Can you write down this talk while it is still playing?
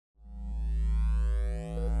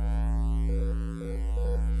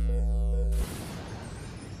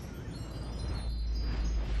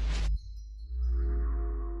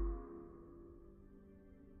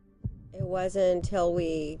wasn't until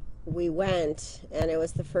we went, and it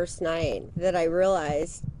was the first night, that I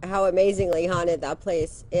realized how amazingly haunted that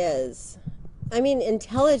place is. I mean,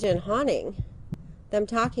 intelligent haunting. Them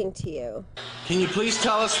talking to you. Can you please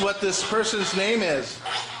tell us what this person's name is?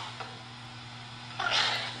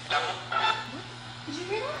 Did you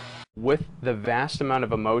hear that? With the vast amount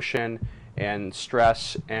of emotion and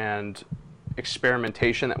stress and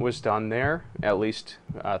experimentation that was done there, at least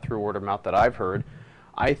through word of mouth that I've heard,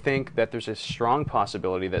 I think that there's a strong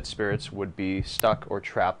possibility that spirits would be stuck or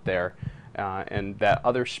trapped there, and that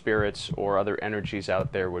other spirits or other energies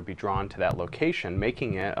out there would be drawn to that location,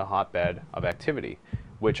 making it a hotbed of activity,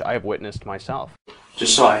 which I've witnessed myself.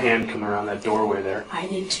 Just saw a hand come around that doorway there. I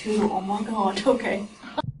did too. Oh my God. Okay.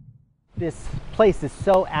 This place is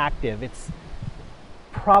so active. It's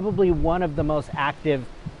probably one of the most active,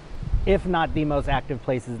 if not the most active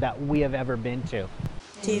places that we have ever been to.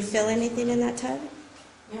 Do you feel anything in that tub?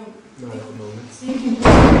 No. Not at the moment.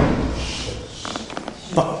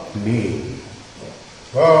 Fuck me.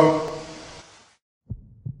 Well,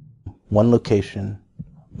 one location,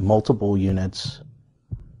 multiple units,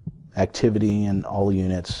 activity in all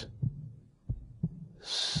units,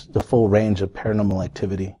 the full range of paranormal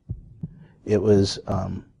activity. It was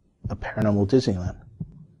a paranormal Disneyland.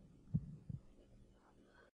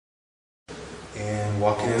 and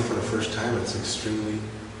walking in for the first time, it's extremely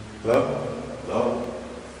low.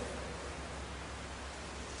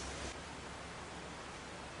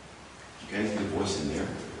 You guys get a voice in there?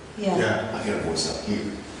 Yeah. I got a voice up here.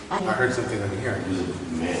 I heard something in here. It was a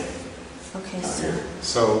man Okay, out so there.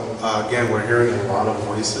 So again, we're hearing a lot of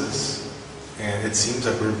voices, and it seems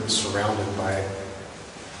like we're surrounded by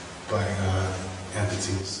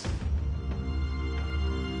entities.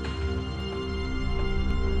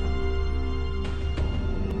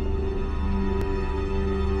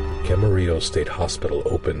 Camarillo State Hospital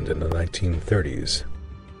opened in the 1930s.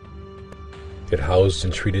 It housed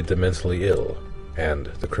and treated the mentally ill and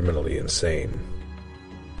the criminally insane.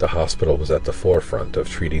 The hospital was at the forefront of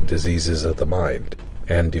treating diseases of the mind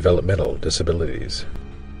and developmental disabilities.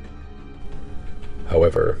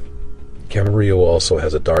 However, Camarillo also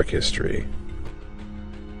has a dark history.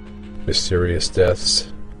 Mysterious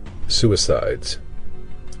deaths, suicides,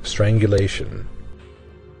 strangulation.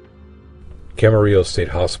 Camarillo State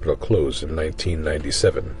Hospital closed in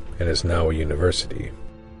 1997 and is now a university.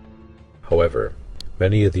 However,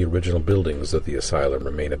 many of the original buildings of the asylum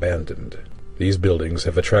remain abandoned. These buildings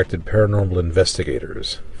have attracted paranormal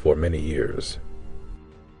investigators for many years.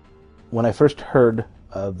 When I first heard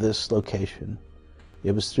of this location,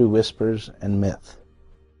 it was through whispers and myth.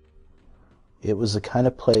 It was the kind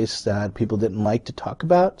of place that people didn't like to talk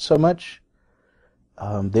about so much.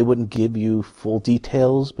 They wouldn't give you full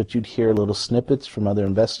details, but you'd hear little snippets from other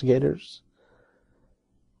investigators.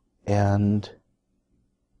 And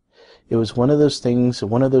it was one of those things,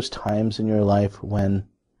 one of those times in your life when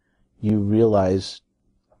you realize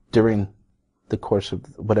during the course of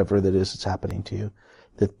whatever that is that's happening to you,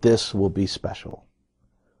 that this will be special,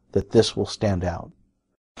 that this will stand out.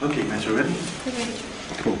 Okay, guys, you ready? okay.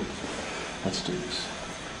 Cool. Let's do this.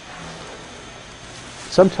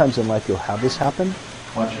 Sometimes in life you'll have this happen,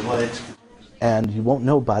 Watch your legs. and you won't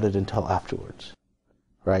know about it until afterwards,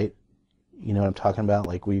 right? You know what I'm talking about?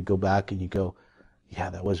 Like where you go back and you go, yeah,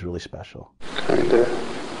 that was really special. Kinda.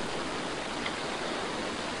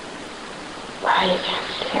 Wow, you can't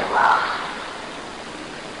see it well.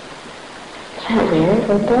 Is that weird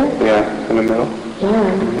right there? Yeah, in the middle.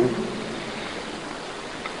 Yeah.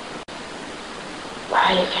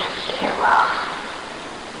 Wow, you can't see it well.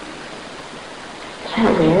 Is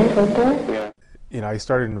that weird right there? Yeah. You know, I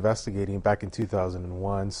started investigating back in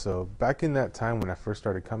 2001. So back in that time when I first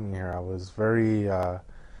started coming here, I was very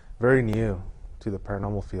new to the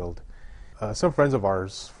paranormal field. Some friends of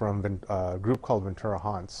ours from a group called Ventura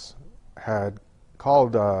Haunts had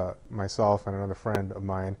called myself and another friend of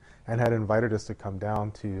mine and had invited us to come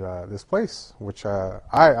down to this place, which I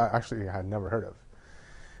actually had never heard of.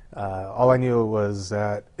 All I knew was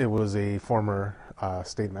that it was a former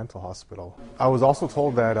state mental hospital. I was also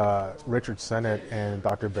told that Richard Sennett and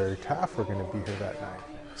Dr. Barry Taft were going to be here that night.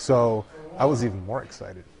 So I was even more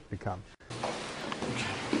excited to come.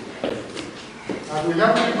 Do we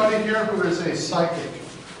have anybody here who is a psychic?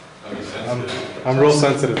 I'm real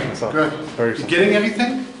sensitive myself. Good. Very You sensitive. getting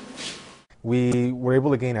anything? We were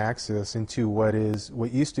able to gain access into what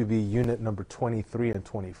used to be unit number 23 and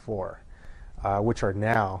 24, which are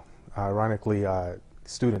now, ironically,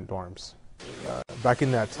 student dorms. Back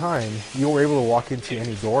in that time, you were able to walk into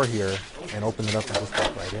any door here and open it up and just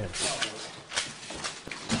walk right in.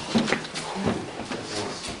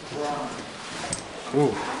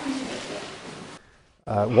 Ooh.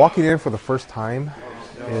 Walking in for the first time,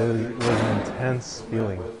 it was an intense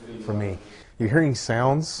feeling for me. You're hearing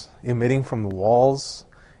sounds emitting from the walls.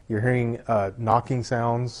 You're hearing knocking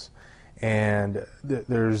sounds, and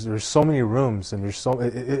there's so many rooms, and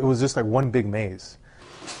it was just like one big maze.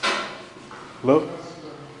 Hello?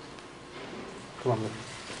 Come on,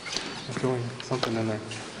 I'm doing something in there.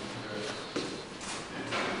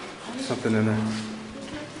 Something in there.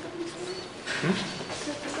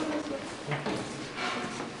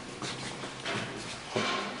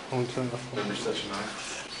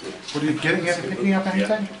 What are you getting at? Picking up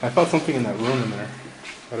anything? I felt something in that room in there.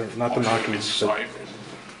 Not the knocking. It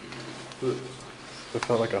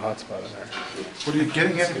felt like a hot spot in there. What are you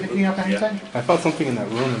getting at? Picking up anything? I felt something in that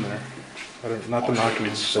room in there. Not the knocking.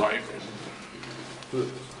 It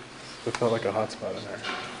felt like a hot spot in there.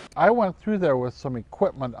 I went through there with some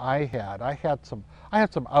equipment I had. I had some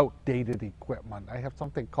outdated equipment. I have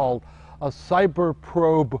something called a Cyber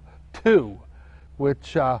Probe 2,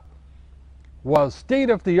 which was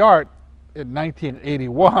state of the art in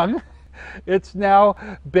 1981. It's now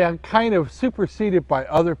been kind of superseded by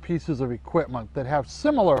other pieces of equipment that have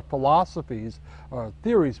similar philosophies or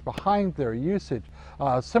theories behind their usage,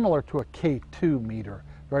 similar to a K2 meter,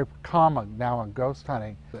 very common now in ghost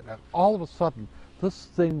hunting. And all of a sudden, this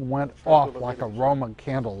thing went off like a Roman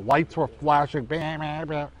candle. Lights were flashing. Bam, bam,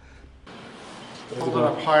 bam. Hold it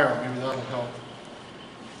up higher, maybe that'll help.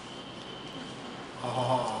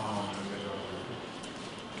 Oh,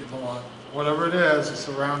 give a lot. Whatever it is, it's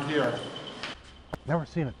around here. I've never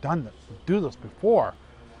seen it do this before.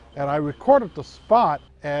 And I recorded the spot,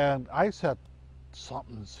 and I said,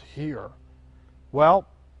 something's here. Well,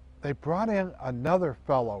 they brought in another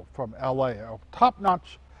fellow from LA, a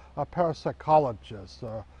top-notch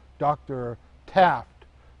parapsychologist, Dr. Taft,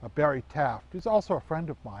 Barry Taft. He's also a friend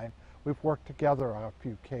of mine. We've worked together on a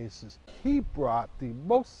few cases. He brought the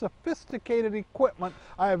most sophisticated equipment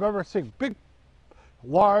I have ever seen. Big,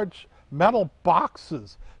 large metal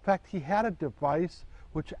boxes. In fact, he had a device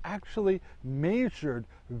which actually measured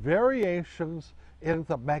variations in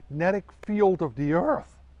the magnetic field of the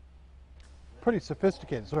Earth. Pretty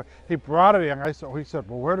sophisticated. So he brought it in. He said,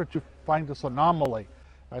 well, where did you find this anomaly?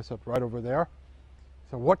 I said, right over there.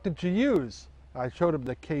 He said, what did you use? I showed him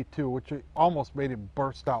the K2, which almost made him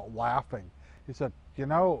burst out laughing. He said, you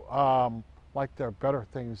know, like there are better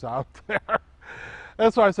things out there.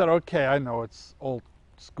 And so I said, okay, I know it's old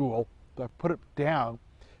school. So I put it down.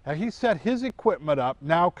 And he set his equipment up,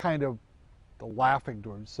 now kind of laughing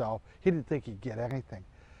to himself. He didn't think he'd get anything.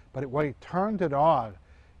 But when he turned it on,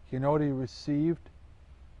 you know what he received?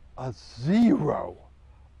 A zero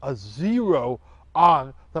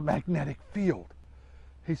on the magnetic field.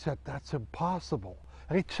 He said, that's impossible.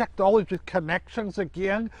 And he checked all of his connections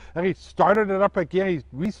again, and he started it up again, he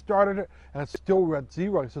restarted it, and it still read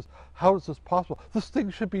zero. He says, how is this possible? This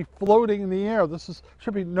thing should be floating in the air.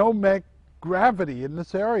 Should be no gravity in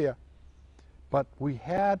this area. But we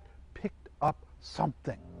had picked up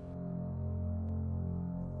something.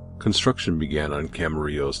 Construction began on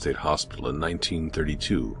Camarillo State Hospital in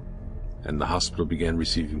 1932, and the hospital began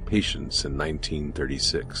receiving patients in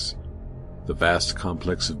 1936. The vast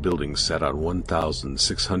complex of buildings sat on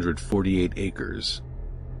 1,648 acres.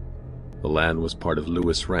 The land was part of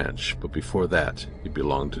Lewis Ranch, but before that, it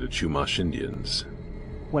belonged to the Chumash Indians.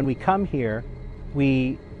 When we come here,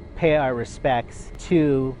 we pay our respects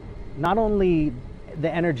to not only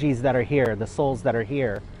the energies that are here, the souls that are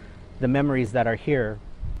here, the memories that are here,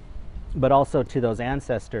 but also to those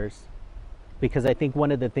ancestors. Because I think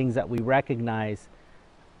one of the things that we recognize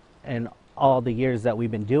in all the years that we've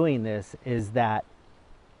been doing this is that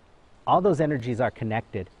all those energies are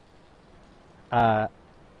connected.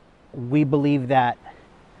 We believe that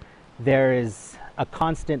there is a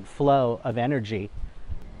constant flow of energy.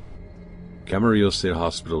 Camarillo State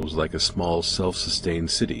Hospital was like a small self-sustained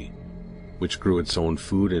city, which grew its own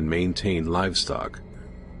food and maintained livestock.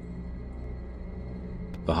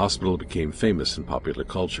 The hospital became famous in popular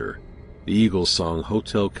culture. The Eagles song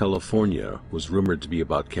Hotel California was rumored to be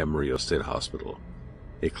about Camarillo State Hospital.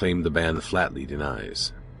 A claim the band flatly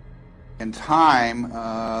denies. In time,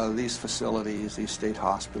 these facilities, these state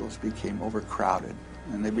hospitals, became overcrowded,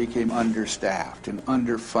 and they became understaffed and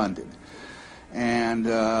underfunded, and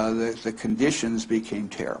the conditions became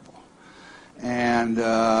terrible. And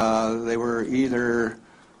they were either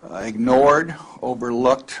ignored,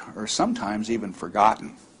 overlooked, or sometimes even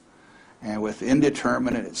forgotten. And with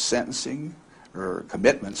indeterminate sentencing, or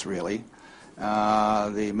commitments really,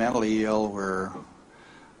 the mentally ill were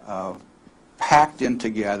packed in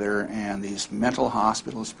together, and these mental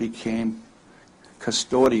hospitals became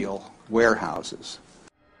custodial warehouses.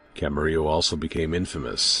 Camarillo also became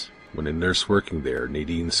infamous when a nurse working there,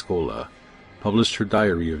 Nadine Scola, published her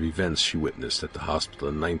diary of events she witnessed at the hospital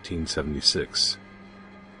in 1976.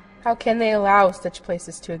 How can they allow such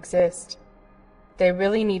places to exist? They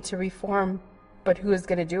really need to reform, but who is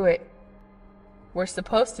going to do it? We're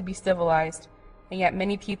supposed to be civilized, and yet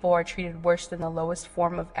many people are treated worse than the lowest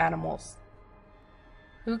form of animals.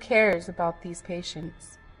 Who cares about these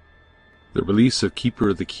patients? The release of Keeper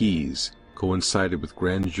of the Keys coincided with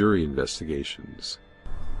grand jury investigations.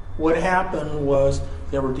 What happened was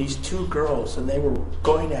there were these two girls and they were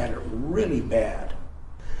going at it really bad.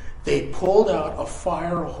 They pulled out a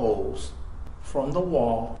fire hose from the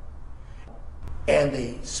wall and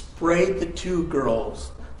they sprayed the two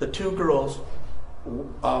girls. The two girls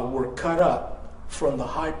were cut up from the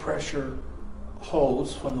high pressure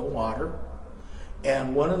hose from the water,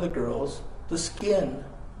 and one of the girls, the skin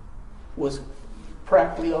was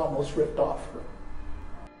practically almost ripped off her.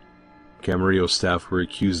 Camarillo staff were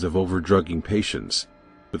accused of overdrugging patients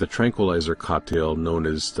with a tranquilizer cocktail known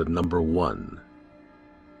as the number 1.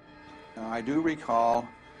 I do recall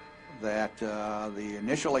that the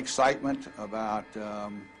initial excitement about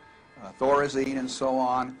Thorazine and so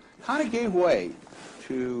on kind of gave way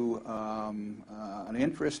to an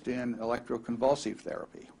interest in electroconvulsive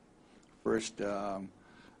therapy, first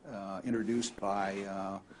introduced by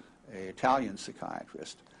an Italian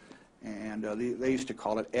psychiatrist. And they used to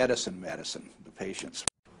call it Edison medicine, the patients.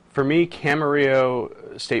 For me,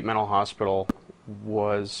 Camarillo State Mental Hospital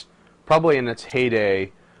was probably in its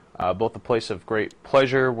heyday both a place of great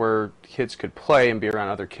pleasure where kids could play and be around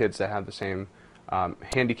other kids that have the same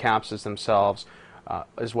handicaps as themselves,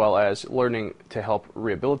 as well as learning to help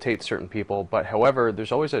rehabilitate certain people. But however,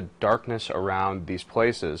 there's always a darkness around these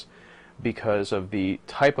places because of the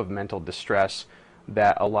type of mental distress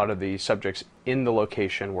that a lot of the subjects in the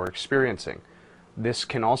location were experiencing. This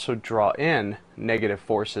can also draw in negative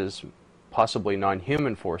forces, possibly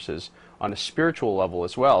non-human forces, on a spiritual level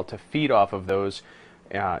as well, to feed off of those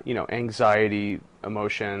anxiety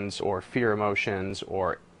emotions or fear emotions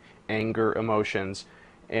or anger emotions,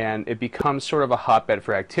 and it becomes sort of a hotbed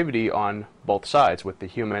for activity on both sides, with the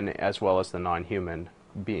human as well as the non-human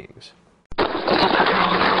beings.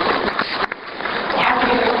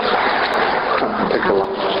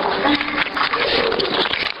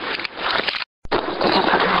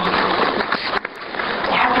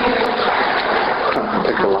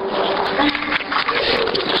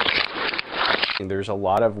 There's a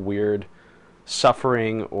lot of weird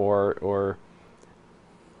suffering or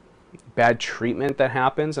bad treatment that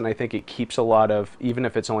happens, and I think it keeps a lot of, even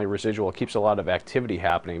if it's only residual, it keeps a lot of activity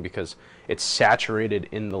happening because it's saturated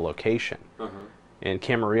in the location. In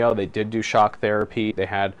Camarillo, they did do shock therapy. They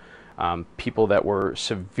had people that were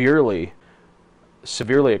severely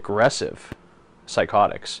aggressive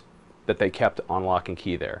psychotics that they kept on lock and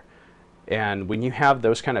key there. And when you have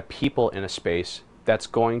those kind of people in a space, that's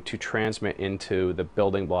going to transmit into the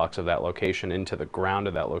building blocks of that location, into the ground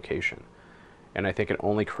of that location. And I think it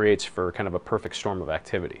only creates for kind of a perfect storm of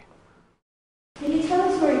activity. Can you tell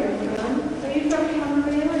us where you're from? Are you from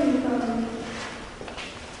Camarillo or are you from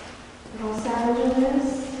Los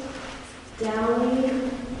Angeles,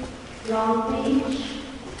 Downey, Long Beach?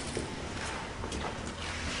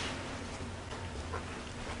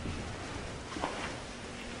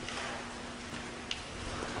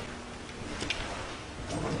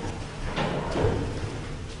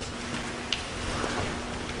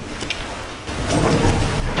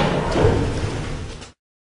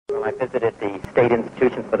 I visited the State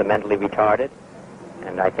Institution for the Mentally Retarded,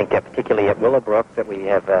 and I think particularly at Willowbrook that we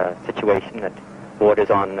have a situation that borders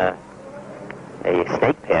on a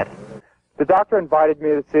snake pit. The doctor invited me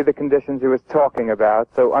to see the conditions he was talking about,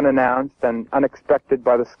 so unannounced and unexpected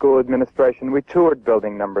by the school administration, we toured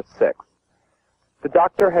building number 6. The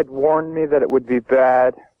doctor had warned me that it would be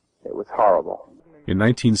bad. It was horrible. In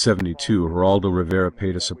 1972, Geraldo Rivera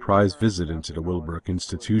paid a surprise visit into the Willowbrook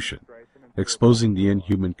Institution, exposing the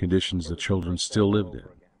inhuman conditions the children still lived in.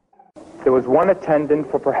 There was one attendant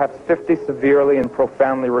for perhaps 50 severely and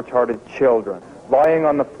profoundly retarded children. Lying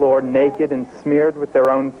on the floor, naked and smeared with their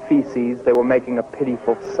own feces, they were making a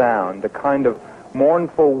pitiful sound, a kind of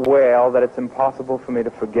mournful wail that it's impossible for me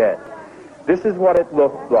to forget. This is what it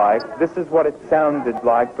looked like, this is what it sounded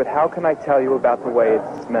like, but how can I tell you about the way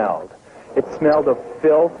it smelled? It smelled of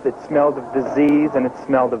filth, it smelled of disease, and it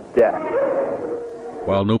smelled of death.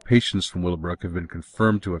 While no patients from Willowbrook have been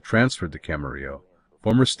confirmed to have transferred to Camarillo,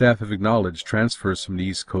 former staff have acknowledged transfers from the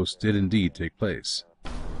East Coast did indeed take place.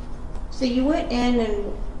 So you went in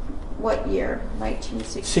what year?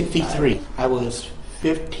 1963? 63. I was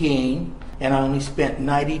 15, and I only spent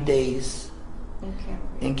 90 days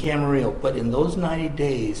in Camarillo. But in those 90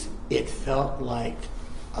 days, it felt like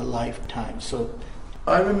a lifetime. So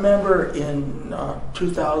I remember in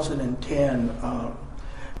 2010,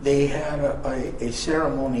 they had a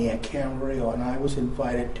ceremony at Camarillo, and I was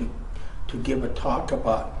invited to give a talk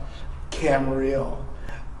about Camarillo.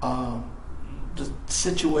 The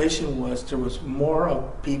situation was there was more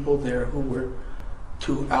of people there who were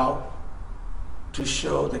out to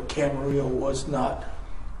show that Camarillo was not,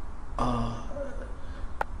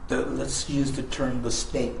 let's use the term, the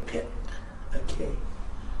snake pit. Okay.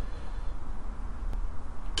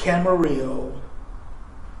 Camarillo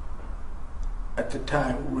at the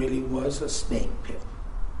time really was a snake pit.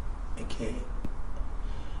 Okay.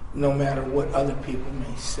 No matter what other people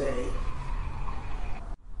may say.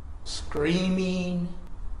 Screaming,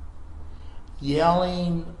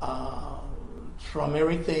 yelling, from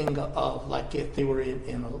everything of like if they were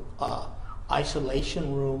in a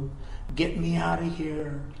isolation room, get me out of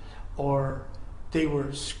here, or they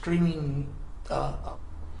were screaming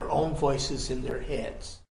their own voices in their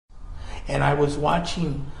heads. And I was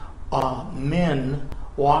watching men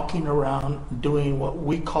walking around doing what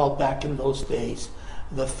we called back in those days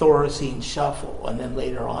the Thorazine shuffle, and then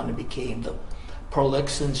later on it became the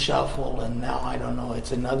Prolixin shuffle, and now I don't know,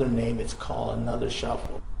 it's another name, it's called another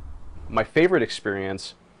shuffle. My favorite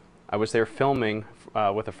experience, I was there filming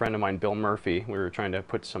with a friend of mine, Bill Murphy. We were trying to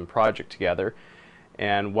put some project together,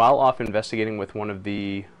 and while off investigating with one of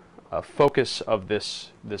the focus of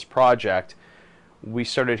this project, we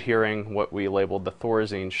started hearing what we labeled the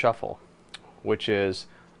Thorazine shuffle, which is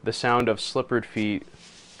the sound of slippered feet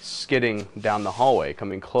skidding down the hallway,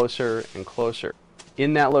 coming closer and closer.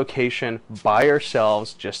 In that location, by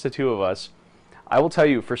ourselves, just the two of us, I will tell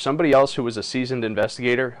you, for somebody else who was a seasoned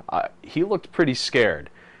investigator, he looked pretty scared.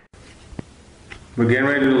 We're getting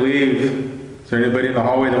ready to leave. Is there anybody in the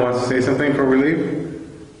hallway that wants to say something before we leave?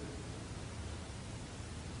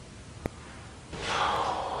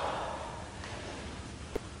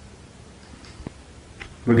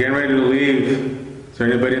 We're getting ready to leave. Is there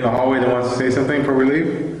anybody in the hallway that wants to say something before we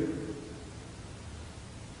leave?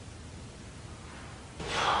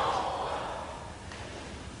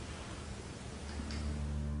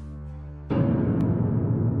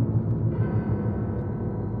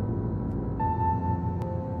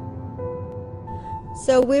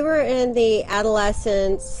 So we were in the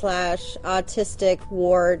adolescent/autistic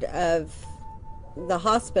ward of the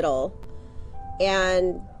hospital,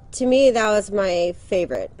 and to me that was my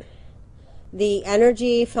favorite. The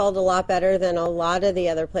energy felt a lot better than a lot of the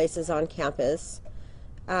other places on campus.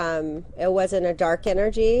 It wasn't a dark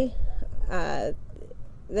energy. There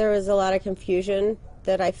was a lot of confusion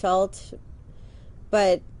that I felt,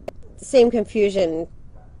 but the same confusion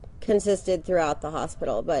consisted throughout the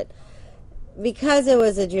hospital. But because it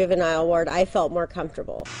was a juvenile ward, I felt more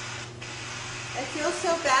comfortable. I feel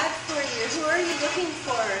so bad for you. Who are you looking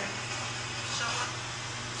for?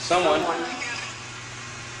 Someone. Is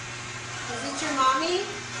it your mommy?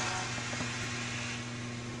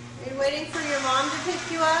 Are you waiting for your mom to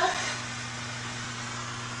pick you up?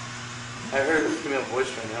 I heard a female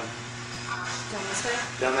voice right now. Down this way?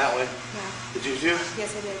 Down that way. Yeah. Did you too?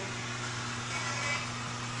 Yes, I did.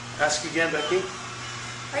 Ask again, Becky.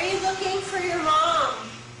 Are you looking for your mom?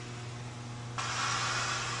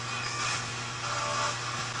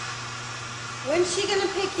 When's she gonna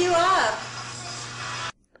pick you up?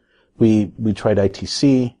 We tried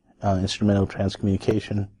ITC, instrumental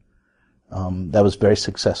transcommunication. That was very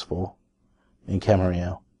successful in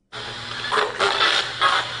Camarillo.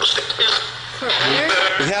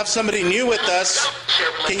 We have somebody new with us.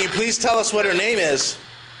 Can you please tell us what her name is?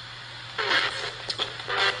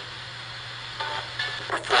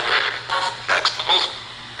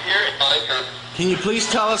 Can you please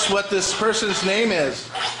tell us what this person's name is?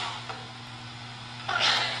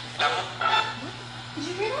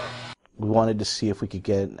 We wanted to see if we could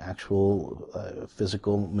get actual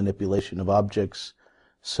physical manipulation of objects,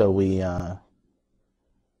 so we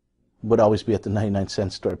would always be at the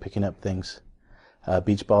 99-cent store picking up things.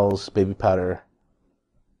 Beach balls, baby powder,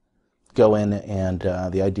 go in, and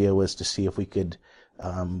the idea was to see if we could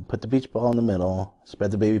put the beach ball in the middle, spread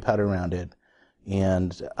the baby powder around it,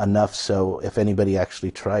 and enough so if anybody actually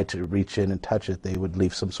tried to reach in and touch it, they would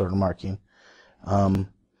leave some sort of marking.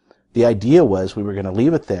 The idea was we were going to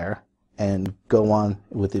leave it there and go on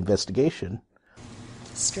with the investigation.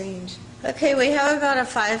 Strange. Okay, we have about a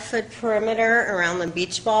 5-foot perimeter around the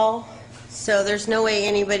beach ball, so there's no way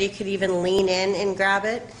anybody could even lean in and grab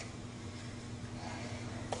it.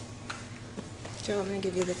 Do you want me to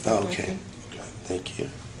give you the Oh, okay. Thank you.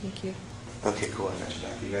 Thank you. Okay, cool. I got you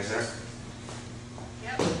back. You guys there?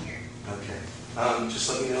 Yep. Okay. Just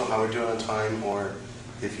let me know how we're doing on time, or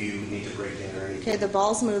if you need to break in or anything. Okay, the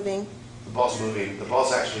ball's moving. The ball's moving. The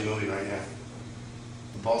ball's actually moving right now.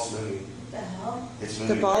 The ball's moving. What the hell? It's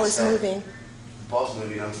moving. The ball is moving. The ball's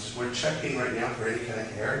moving. We're checking right now for any kind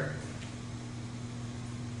of air.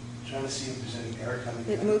 Trying to see if there's any air coming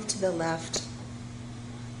in. It moved to the left.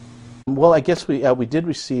 Well, I guess we did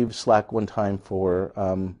receive slack one time for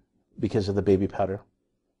because of the baby powder.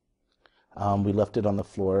 We left it on the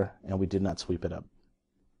floor and we did not sweep it up.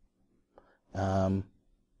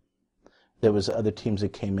 There was other teams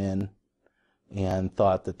that came in and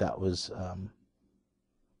thought that that was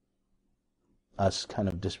us kind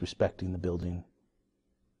of disrespecting the building.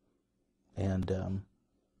 And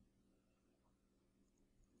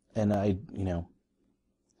I,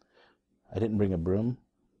 I didn't bring a broom.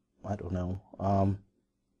 I don't know.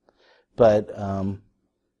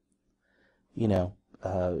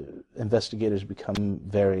 Investigators become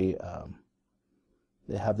very,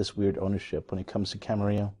 they have this weird ownership when it comes to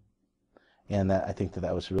Camarillo. And I think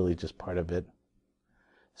that was really just part of it.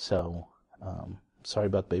 So, sorry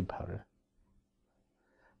about baby powder.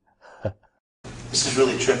 This is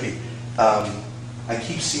really trippy. I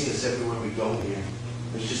keep seeing this everywhere we go here.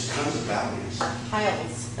 There's just tons of batteries.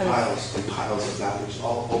 Piles. Piles and piles of batteries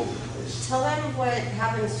all over the place. Tell them what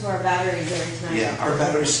happens to our batteries every time. Yeah, our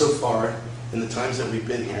batteries so far, in the times that we've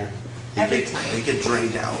been here, they get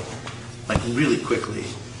drained out, like really quickly.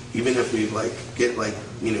 Even if we get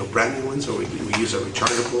brand new ones, or we use our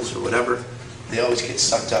rechargeables or whatever, they always get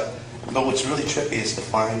sucked up. But what's really trippy is to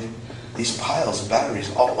find these piles of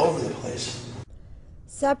batteries all over the place.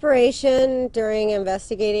 Separation during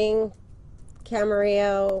investigating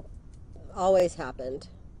Camarillo always happened.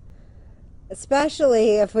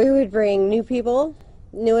 Especially if we would bring new people,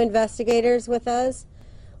 new investigators with us,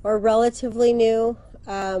 or relatively new,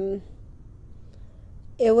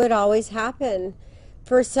 it would always happen.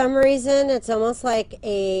 For some reason, it's almost like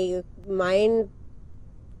a mind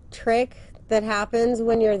trick that happens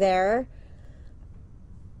when you're there.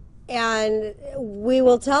 And we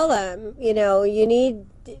will tell them, you need,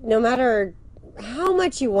 no matter how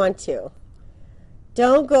much you want to,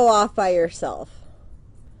 don't go off by yourself.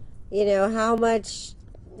 No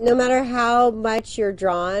matter how much you're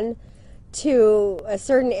drawn to a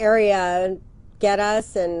certain area, get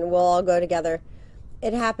us and we'll all go together.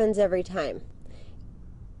 It happens every time.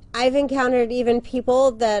 I've encountered even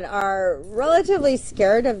people that are relatively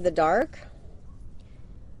scared of the dark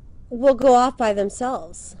will go off by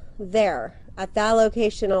themselves there at that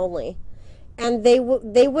location only, and they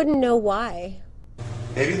wouldn't know why.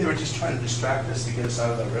 Maybe they were just trying to distract us to get us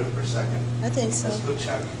out of the room for a second. I think so. Let's go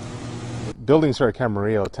check. Buildings here at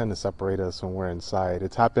Camarillo tend to separate us when we're inside.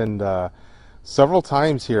 It's happened several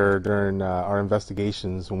times here during our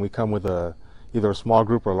investigations when we come with either a small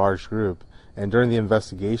group or a large group. And during the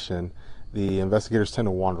investigation, the investigators tend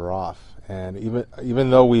to wander off. And even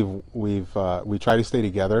though we try to stay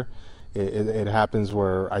together, it happens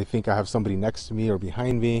where I think I have somebody next to me or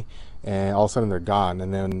behind me, and all of a sudden they're gone.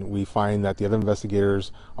 And then we find that the other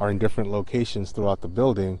investigators are in different locations throughout the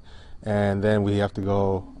building, and then we have to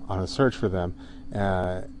go on a search for them.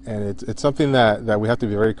 And it's something that we have to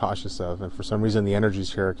be very cautious of. And for some reason, the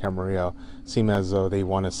energies here at Camarillo seem as though they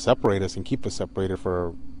want to separate us and keep us separated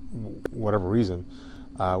for whatever reason.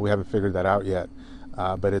 We haven't figured that out yet.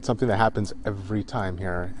 But it's something that happens every time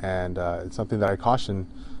here. And it's something that I caution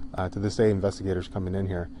to this day investigators coming in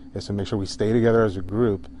here, is to make sure we stay together as a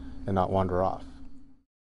group and not wander off.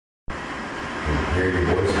 Hear your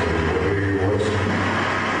voice, hear your voice.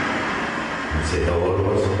 And say hello to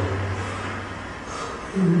us.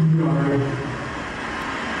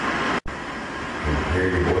 Hear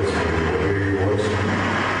your voice, hear your voice.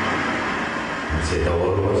 And say hello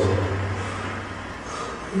to us.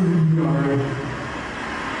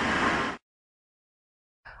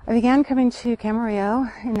 I began coming to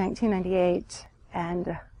Camarillo in 1998, and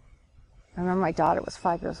I remember my daughter was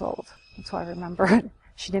 5 years old. That's why I remember it.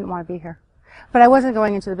 She didn't want to be here. But I wasn't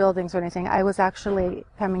going into the buildings or anything. I was actually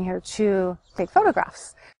coming here to take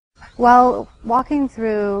photographs. While walking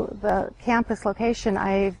through the campus location,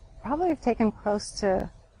 I probably have taken close to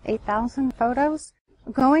 8,000 photos.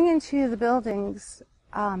 Going into the buildings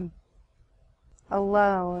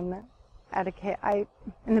alone,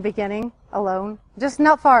 in the beginning, alone, just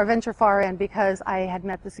not venture far in, because I had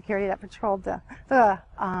met the security that patrolled the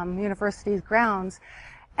university's grounds,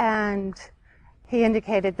 and he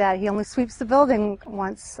indicated that he only sweeps the building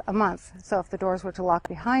once a month. So if the doors were to lock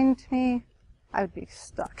behind me, I would be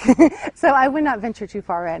stuck. So I would not venture too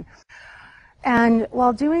far in. And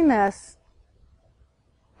while doing this,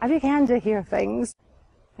 I began to hear things.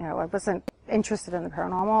 I wasn't interested in the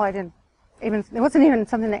paranormal. I didn't even, it wasn't even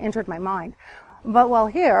something that entered my mind. But while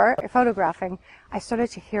here, photographing, I started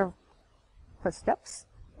to hear footsteps,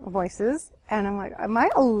 voices, and I'm like, am I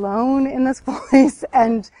alone in this place?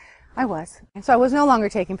 And I was. And so I was no longer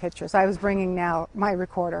taking pictures. I was bringing now my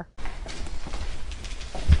recorder.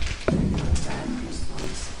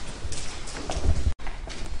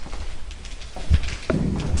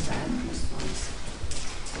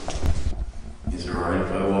 Is it alright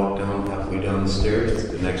if I walk down halfway down the stairs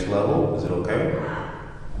to the next level? Is it okay?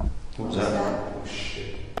 What was that? Oh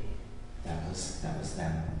shit. That was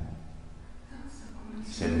them.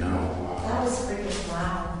 He said no. That was freaking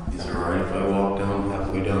loud. Is it alright if I walk down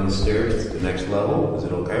halfway down the stairs to the next level? Is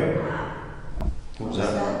it okay? What was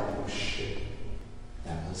that? Oh shit.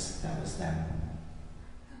 That was them.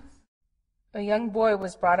 A young boy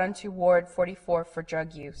was brought onto Ward 44 for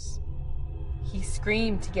drug use. He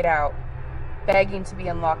screamed to get out, begging to be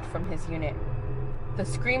unlocked from his unit. The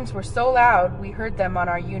screams were so loud we heard them on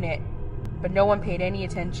our unit, but no one paid any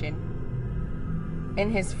attention.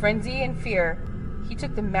 In his frenzy and fear, he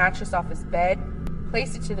took the mattress off his bed,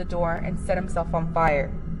 placed it to the door, and set himself on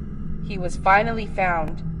fire. He was finally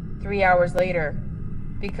found 3 hours later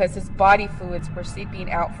because his body fluids were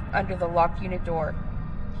seeping out from under the locked unit door.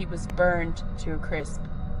 He was burned to a crisp.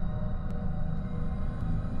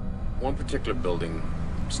 One particular building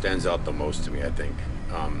stands out the most to me, I think.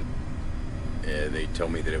 They tell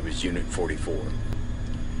me that it was Unit 44.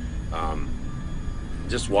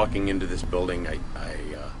 Just walking into this building, I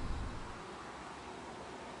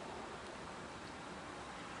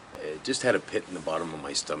just had a pit in the bottom of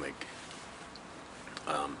my stomach.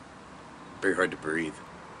 Very hard to breathe.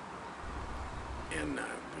 And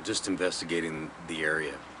just investigating the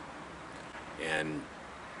area. And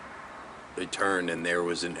I turned and there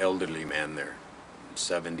was an elderly man there,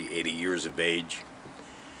 70, 80 years of age.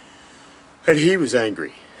 And he was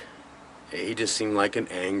angry. He just seemed like an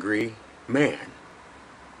angry man.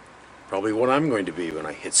 Probably what I'm going to be when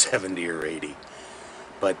I hit 70 or 80.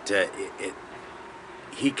 But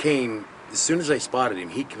he came, as soon as I spotted him,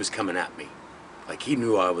 he was coming at me. Like he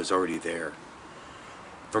knew I was already there.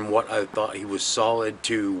 From what I thought, he was solid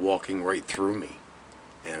to walking right through me.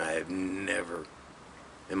 And I have never,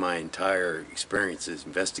 in my entire experiences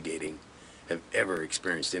investigating, have ever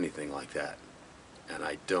experienced anything like that. And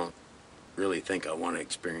I don't really think I want to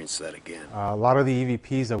experience that again. A lot of the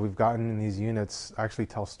EVPs that we've gotten in these units actually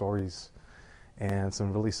tell stories, and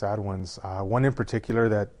some really sad ones. One in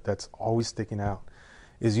particular that's always sticking out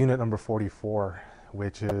is unit number 44,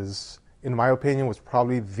 which is, in my opinion, was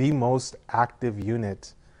probably the most active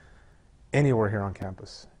unit anywhere here on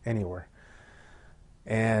campus, anywhere.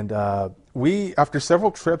 And we, after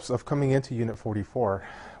several trips of coming into unit 44,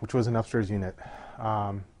 which was an upstairs unit,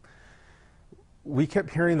 we kept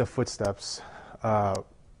hearing the footsteps. There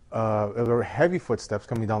were heavy footsteps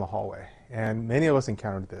coming down the hallway, and many of us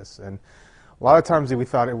encountered this. And a lot of times we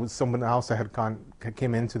thought it was someone else that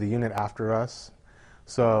came into the unit after us.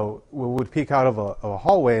 So we would peek out of a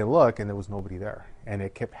hallway and look, and there was nobody there. And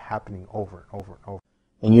it kept happening over and over and over.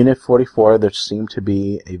 In Unit 44, there seemed to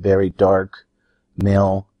be a very dark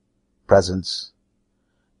male presence,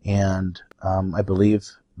 and I believe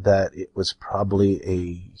that it was probably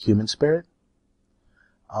a human spirit.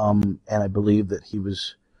 And I believe that he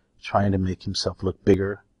was trying to make himself look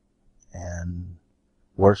bigger and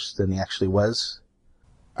worse than he actually was.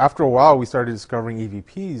 After a while, we started discovering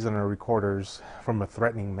EVPs on our recorders from a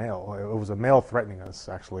threatening male. It was a male threatening us,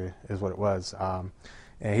 actually, is what it was.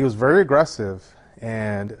 And he was very aggressive,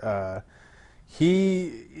 and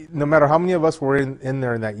he, no matter how many of us were in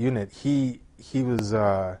there in that unit, he was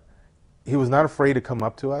not afraid to come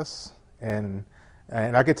up to us. And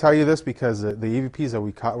I could tell you this because the EVPs that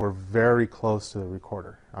we caught were very close to the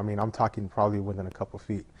recorder. I mean, I'm talking probably within a couple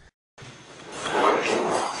feet.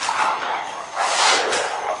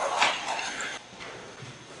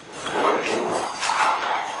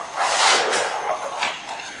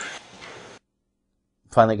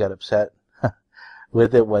 Finally got upset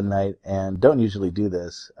with it one night, and don't usually do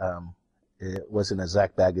this. It wasn't a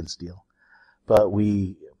Zach Baggins deal, but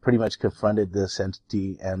we pretty much confronted this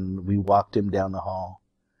entity, and we walked him down the hall.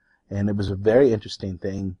 And it was a very interesting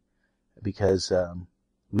thing because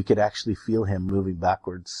we could actually feel him moving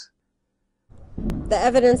backwards. The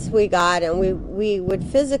evidence we got, and we would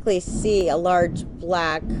physically see a large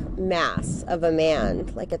black mass of a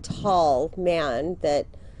man, like a tall man, that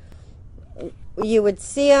you would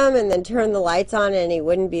see him and then turn the lights on and he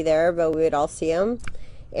wouldn't be there, but we would all see him.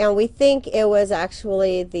 And we think it was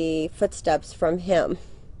actually the footsteps from him.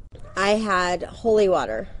 I had holy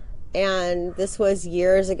water And this was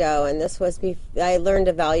years ago, and this was I learned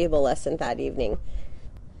a valuable lesson that evening.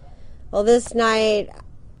 Well, this night,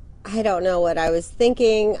 I don't know what I was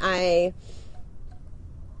thinking. I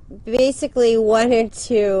basically wanted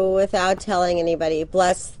to, without telling anybody,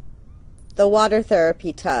 bless the water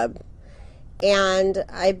therapy tub. And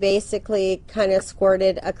I basically kind of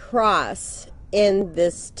squirted a cross in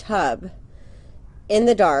this tub in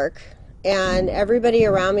the dark. And everybody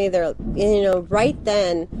around me, they're, right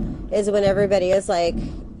then is when everybody is like,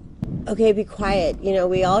 okay, be quiet.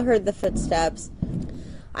 We all heard the footsteps.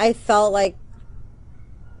 I felt like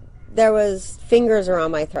there was fingers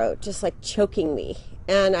around my throat, just like choking me.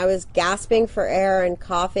 And I was gasping for air and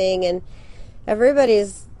coughing, and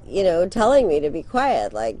everybody's, telling me to be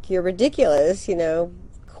quiet. Like, you're ridiculous,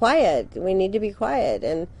 quiet. We need to be quiet.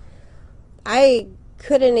 And I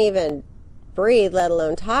couldn't even breathe, let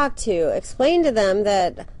alone talk, to explain to them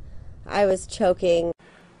that I was choking.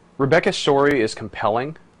 Rebecca's story is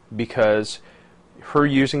compelling because her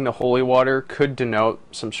using the holy water could denote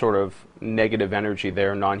some sort of negative energy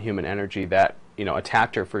there, non-human energy that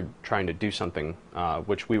attacked her for trying to do something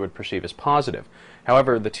which we would perceive as positive.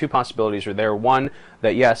 However, the two possibilities are there. One,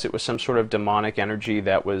 that yes, it was some sort of demonic energy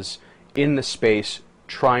that was in the space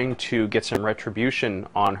trying to get some retribution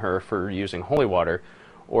on her for using holy water.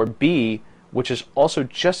 Or B, which is also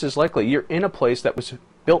just as likely, you're in a place that was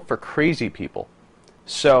built for crazy people.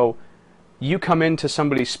 So you come into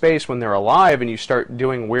somebody's space when they're alive and you start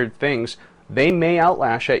doing weird things, they may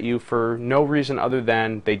outlash at you for no reason other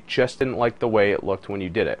than they just didn't like the way it looked when you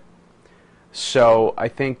did it. So I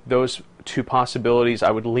think those two possibilities,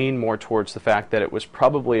 I would lean more towards the fact that it was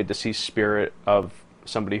probably a deceased spirit of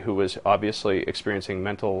somebody who was obviously experiencing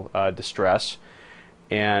mental distress,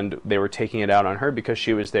 and they were taking it out on her because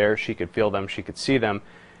she was there, she could feel them, she could see them,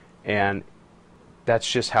 and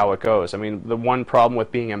that's just how it goes. I mean, the one problem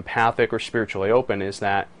with being empathic or spiritually open is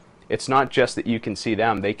that it's not just that you can see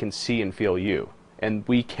them, they can see and feel you. And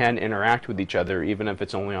we can interact with each other even if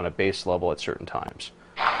it's only on a base level at certain times.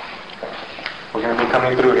 We're going to be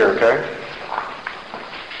coming through here, okay?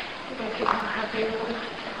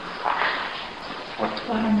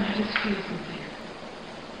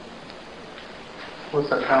 What's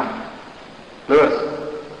that sound? Lewis!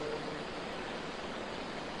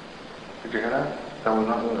 Did you hear that? That was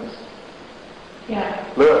not Lewis.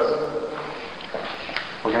 Yeah. Lewis!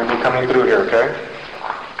 We're going to be coming through here, okay?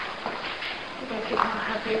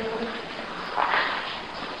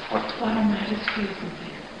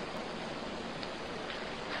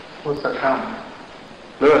 What's that sound?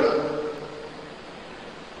 Lewis!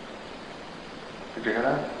 Did you hear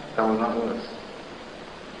that? That was not Lewis.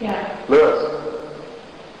 Yeah. Lewis!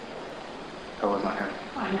 That was not him.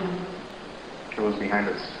 I know. It was behind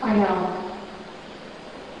us. I know.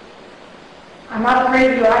 I'm not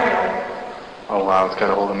afraid of you either. Oh wow, it's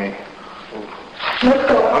got a hold of me. Let's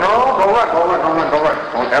go. No, don't run, don't run, don't run, don't run.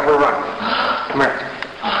 Don't ever run. Come here.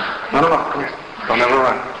 No, come here. Don't ever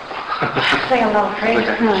run. Say I'm not afraid.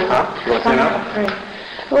 Okay. No. Huh? You want to say I'm no? not afraid.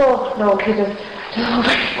 Oh, no, because... All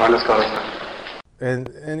right, let's go. And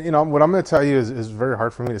what I'm going to tell you is very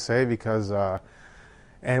hard for me to say because,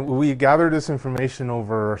 and we gathered this information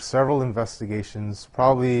over several investigations,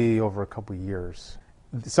 probably over a couple years.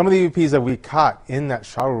 Some of the EVPs that we caught in that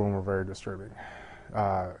shower room were very disturbing.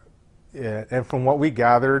 And from what we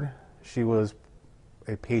gathered, she was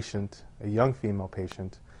a patient, a young female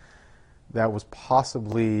patient, that was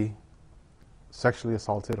possibly sexually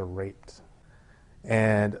assaulted or raped.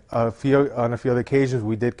 And on a few other occasions,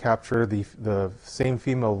 we did capture the same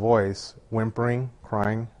female voice whimpering,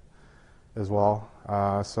 crying as well.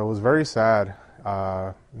 So it was very sad,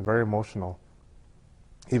 very emotional.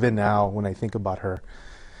 Even now, when I think about her,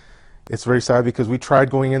 it's very sad because we tried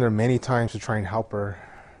going in there many times to try and help her,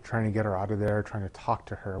 trying to get her out of there, trying to talk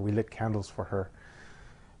to her. We lit candles for her.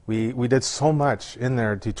 We did so much in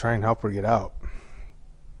there to try and help her get out.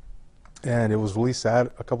 And it was really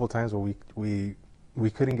sad a couple of times where we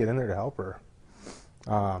couldn't get in there to help her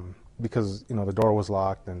because the door was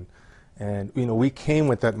locked, and we came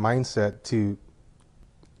with that mindset to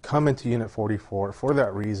come into Unit 44 for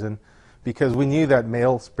that reason, because we knew that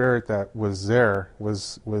male spirit that was there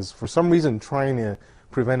was for some reason trying to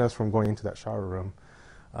prevent us from going into that shower room.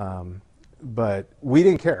 But we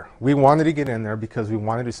didn't care. We wanted to get in there because we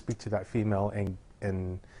wanted to speak to that female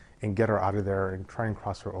and get her out of there and try and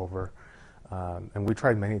cross her over. And we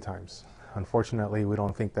tried many times. Unfortunately, we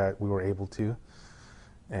don't think that we were able to.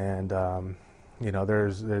 And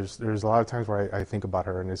there's a lot of times where I think about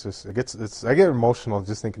her, and I get emotional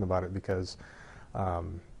just thinking about it because I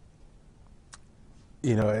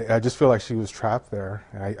just feel like she was trapped there,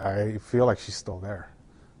 and I feel like she's still there.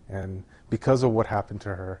 And because of what happened to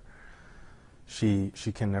her, she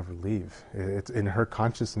can never leave. It's in her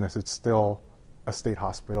consciousness, it's still a state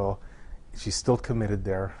hospital. She's still committed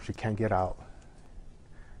there. She can't get out.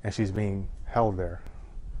 And she's being held there.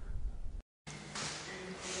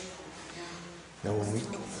 Now, when we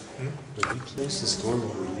close this door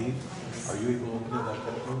when we leave, are you able to open it like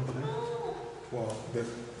that door over there? Well,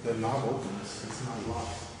 the knob opens. It's not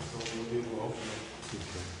locked, so we'll be able to open it.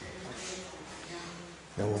 Okay.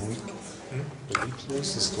 Now, when we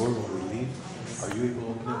close this door when we leave, are you able to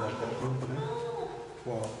open it like that door over there?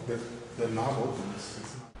 Well, the knob opens.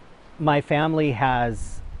 It's not. My family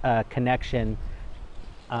has a connection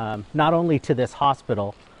not only to this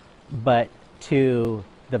hospital, but to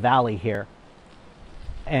the valley here.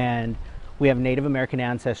 And we have Native American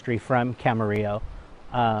ancestry from Camarillo.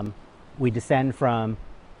 We descend from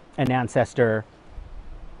an ancestor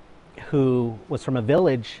who was from a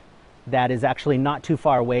village that is actually not too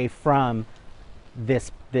far away from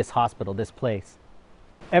this hospital, this place.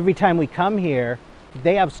 Every time we come here,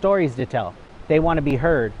 they have stories to tell. They want to be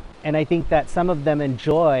heard. And I think that some of them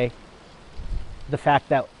enjoy the fact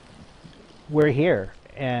that we're here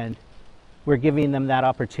and we're giving them that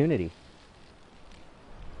opportunity.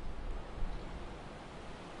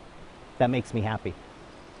 That makes me happy.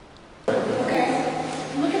 Okay,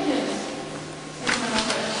 look at this.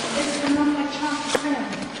 It's coming off like chocolate crayon.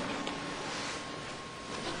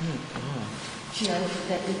 Joe,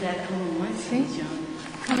 is that coming once? See?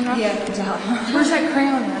 Coming off? Yeah, it's out. Where's that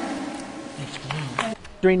crayon at?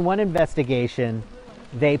 During one investigation,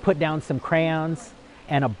 they put down some crayons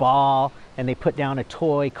and a ball, and they put down a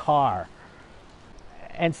toy car.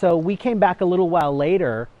 And so we came back a little while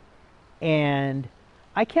later, and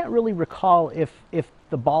I can't really recall if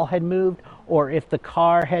the ball had moved or if the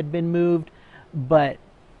car had been moved, but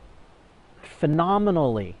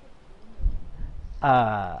phenomenally,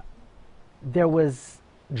 there was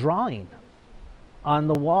drawing on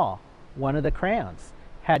the wall. One of the crayons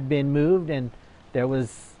had been moved, and there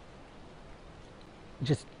was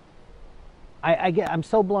just, I'm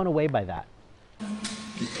so blown away by that.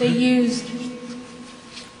 They used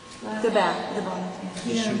the back, the bottom.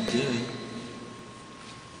 Yes, you did.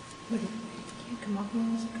 Can't come off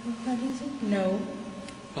that easy? No.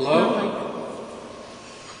 Hello?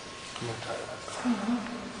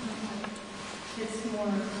 It's more.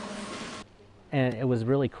 And it was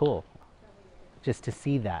really cool just to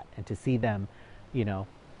see that and to see them, you know,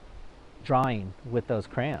 drawing with those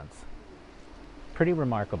crayons. Pretty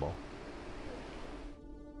remarkable.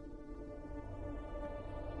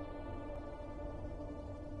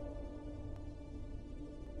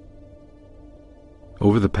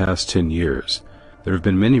 Over the past 10 years, there have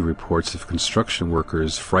been many reports of construction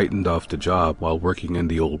workers frightened off the job while working in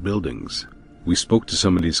the old buildings. We spoke to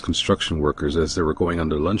some of these construction workers as they were going on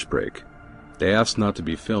their lunch break. They asked not to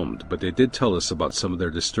be filmed, but they did tell us about some of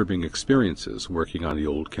their disturbing experiences working on the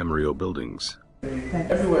old Camarillo buildings.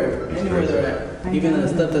 Everywhere, anywhere they're at. Even the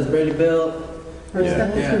stuff that's barely built. Or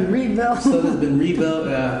stuff that's been rebuilt. Stuff that's been rebuilt,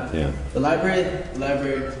 Yeah. The library. The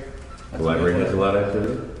library has a lot of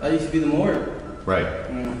activity? That used to be the morgue. Right.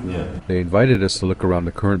 Yeah. They invited us to look around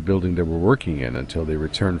the current building they were working in until they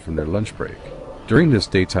returned from their lunch break. During this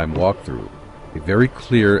daytime walkthrough, a very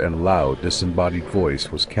clear and loud disembodied voice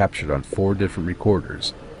was captured on 4 different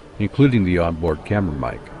recorders, including the onboard camera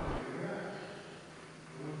mic.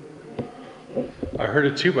 I heard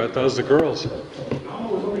it too, but I thought it was the girls. No, it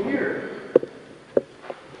was over here.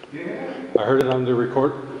 Yeah. I heard it on the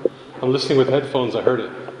record. I'm listening with headphones. I heard it.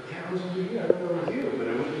 Yeah, it was over here. I thought it was you, but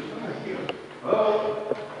it wasn't you. Oh.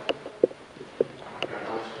 Oh my God,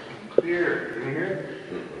 that was freaking clear. Did you hear it?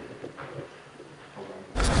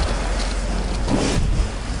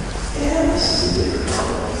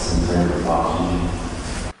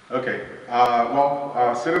 Okay.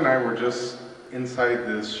 Sid and I were just inside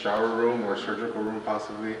this shower room or surgical room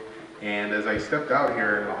possibly, and as I stepped out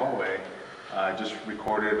here in the hallway, I just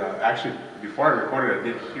recorded, actually before I recorded I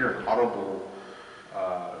did hear an audible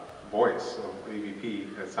voice of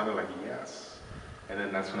AVP that sounded like a yes, and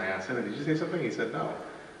then that's when I asked him, did you say something? He said no.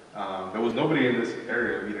 There was nobody in this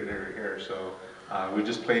area, immediate area here, so we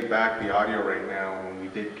just played back the audio right now when we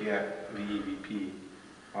did get the EVP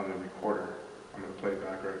on the recorder. I'm going to play it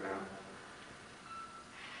back right now.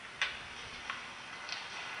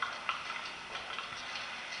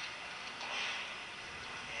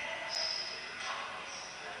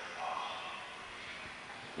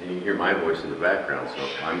 And you can hear my voice in the background, so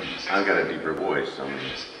I've got a deeper voice, so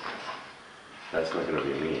that's not going to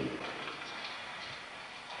be me.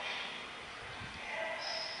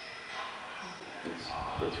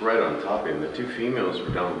 It's right on top of him. The 2 females were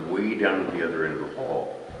way down at the other end of the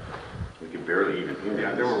hall. We could barely even hear.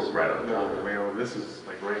 Yeah, it. they This were is right on top. This is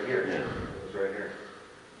like right here. Yeah. It was right here.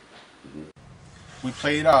 We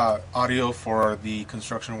played audio for the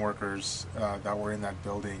construction workers that were in that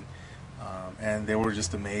building, and they were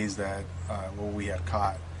just amazed at what we had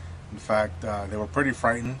caught. In fact, they were pretty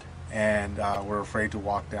frightened and were afraid to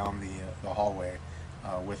walk down the hallway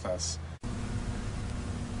with us.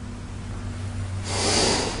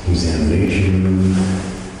 Examination.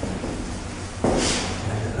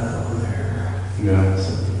 There. Yeah.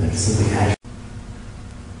 Something.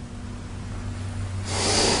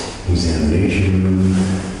 Examination.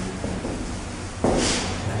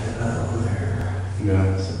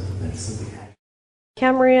 Yeah. Something.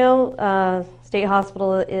 Camarillo State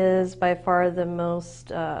Hospital is by far the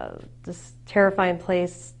most just terrifying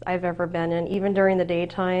place I've ever been in. Even during the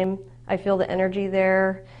daytime, I feel the energy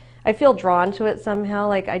there. I feel drawn to it somehow.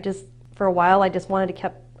 Like for a while, I just wanted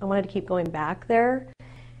to keep going back there,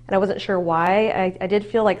 and I wasn't sure why. I did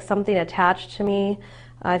feel like something attached to me.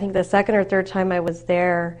 I think the second or third time I was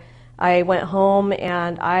there, I went home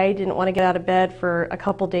and I didn't want to get out of bed for a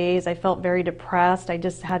couple days. I felt very depressed. I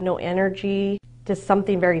just had no energy. Just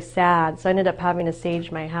something very sad. So I ended up having to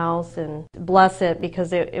sage my house and bless it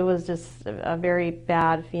because it was just a very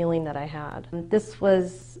bad feeling that I had. This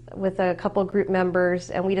was with a couple group members,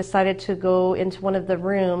 and we decided to go into one of the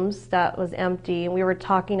rooms that was empty, and we were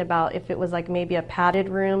talking about if it was like maybe a padded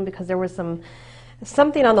room because there was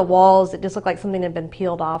something on the walls that just looked like something had been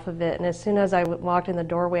peeled off of it. And as soon as I walked in the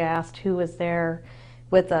doorway, I asked who was there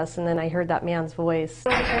with us, and then I heard that man's voice. Is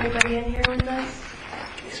anybody in here with us?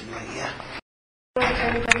 Is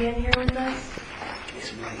anybody in here with us?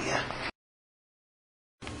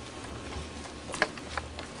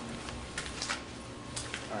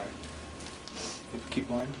 Alright. Keep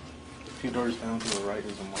going. A few doors down to the right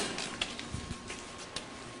is a mark.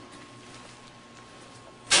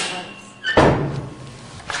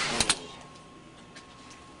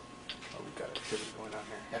 Oh, we got a trip going on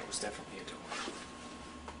here. That was definitely a door.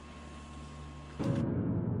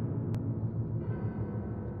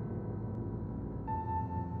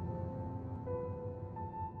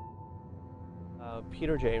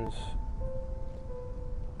 Peter James,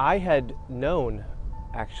 I had known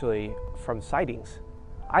actually from sightings.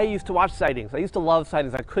 I used to watch sightings. I used to love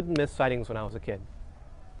sightings. I couldn't miss sightings when I was a kid.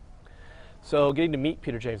 So getting to meet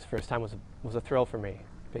Peter James the first time was a thrill for me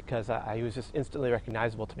because he was just instantly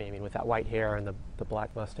recognizable to me. I mean, with that white hair and the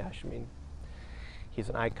black mustache, I mean, he's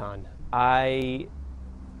an icon. I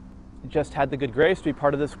just had the good grace to be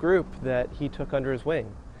part of this group that he took under his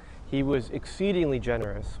wing. He was exceedingly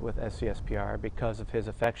generous with SCSPR because of his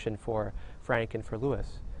affection for Frank and for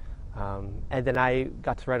Lewis. And then I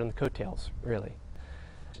got to ride on the coattails, really.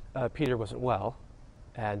 Peter wasn't well,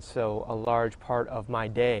 and so a large part of my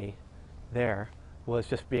day there was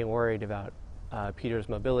just being worried about Peter's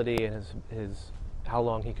mobility and his how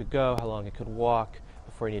long he could go, how long he could walk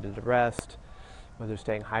before he needed to rest, whether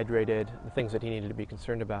staying hydrated, the things that he needed to be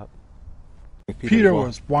concerned about. Peter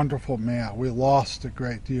was a wonderful man. We lost a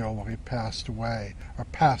great deal when he passed away, or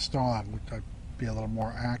passed on, which would be a little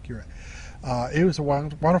more accurate. He was a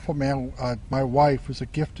wonderful man. My wife was a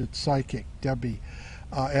gifted psychic, Debbie,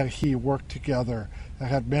 and he worked together and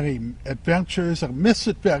had many adventures and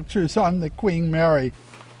misadventures on the Queen Mary.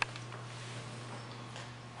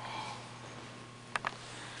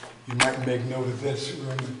 You might make note of this,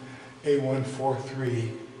 room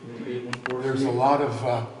A143. There's a lot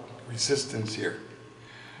of resistance here.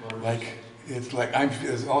 Like it's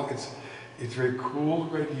very cool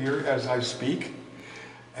right here as I speak,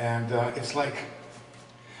 and it's like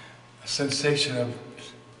a sensation of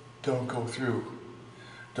don't go through,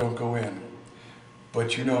 don't go in.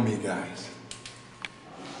 But you know me, guys.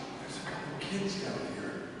 There's a couple kids down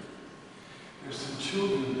here. There's some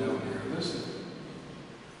children down here. Listen.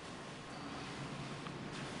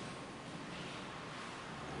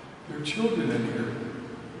 There are children in here.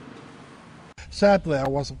 Sadly, I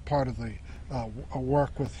wasn't part of the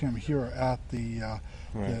work with him here at the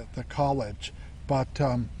college, but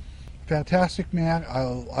fantastic man.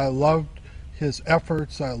 I loved his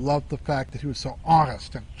efforts. I loved the fact that he was so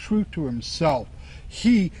honest and true to himself.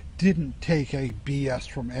 He didn't take a BS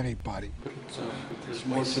from anybody. So there's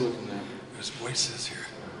more to it than that. There's voices here.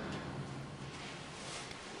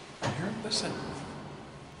 Here, listen.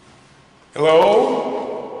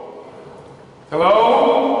 Hello?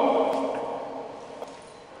 Hello?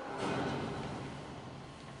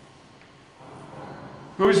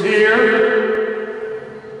 Who's here?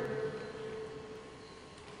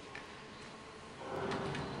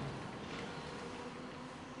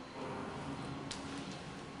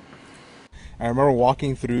 I remember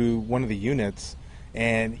walking through one of the units,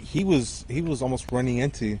 and he was almost running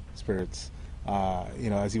into spirits,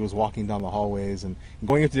 as he was walking down the hallways and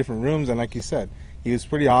going into different rooms. And like you said, he was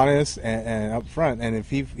pretty honest and up front. And if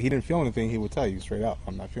he didn't feel anything, he would tell you straight up,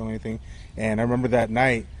 "I'm not feeling anything." And I remember that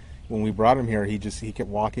night when we brought him here, he kept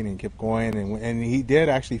walking and kept going, and he did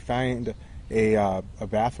actually find a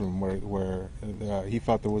bathroom where he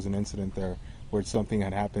thought there was an incident there where something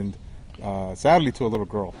had happened, sadly, to a little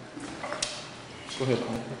girl. Go ahead.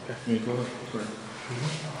 Okay. Go ahead.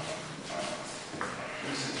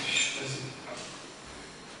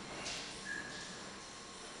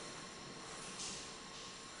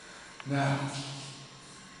 Now,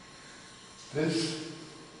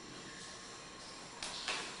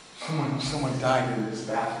 someone died in this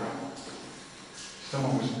bathroom.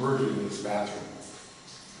 Someone was murdered in this bathroom.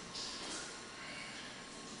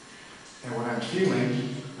 And what I'm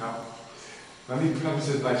feeling, now, let me preface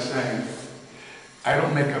it by saying, I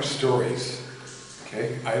don't make up stories,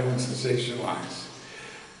 okay? I don't sensationalize.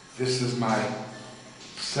 This is my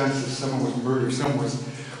sense that someone was murdered, someone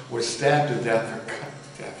was stabbed to death or cut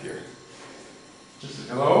to death here.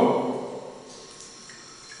 Hello?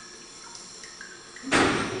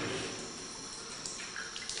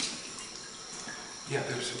 Yeah,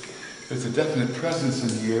 there's a definite presence in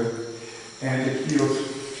here, and it feels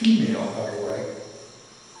female, by the way.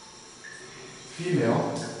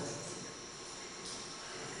 Female.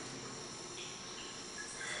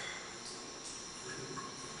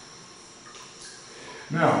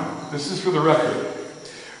 Now, this is for the record.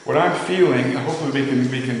 What I'm feeling, and hopefully we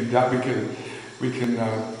can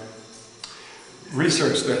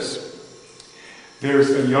research this. There's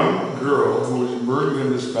a young girl who was murdered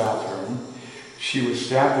in this bathroom. She was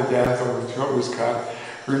stabbed to death, or her throat was cut.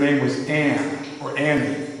 Her name was Anne, or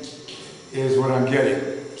Annie, is what I'm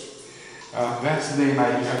getting. That's the name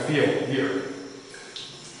I feel here.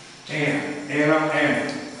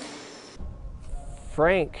 Anne.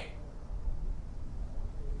 Frank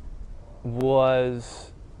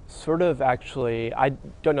was sort of actually, I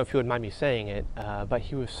don't know if you would mind me saying it, but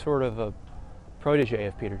he was sort of a protege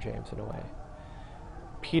of Peter James in a way.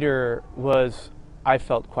 Peter was, I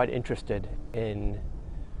felt, quite interested in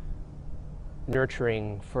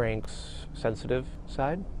nurturing Frank's sensitive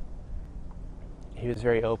side. He was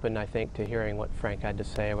very open, I think, to hearing what Frank had to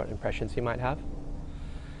say, what impressions he might have.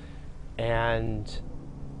 And,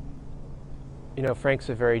 Frank's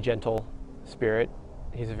a very gentle spirit.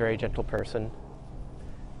 He's a very gentle person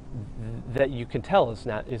that you can tell is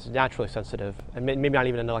naturally sensitive, and maybe not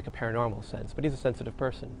even in like a paranormal sense, but he's a sensitive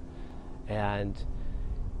person. And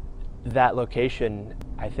that location,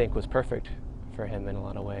 I think, was perfect for him in a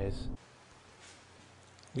lot of ways.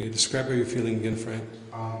 Can you describe how you're feeling again, Frank?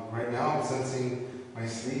 Right now I'm sensing my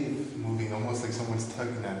sleeve moving, almost like someone's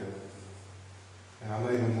tugging at it. And I'm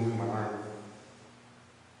not even moving my arm.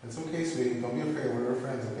 It's okay, sweetie. Don't be afraid. We're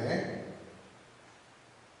friends, okay?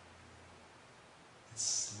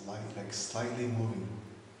 It's slightly moving.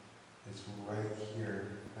 It's right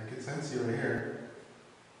here. I can sense you right here.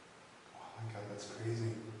 Oh my God, that's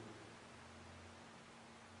crazy.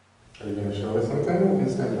 Are you going to show us something? You can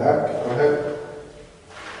stand back. Go ahead.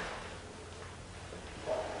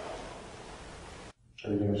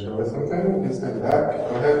 Are you going to show us something? You can stand back.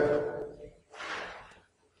 Go ahead.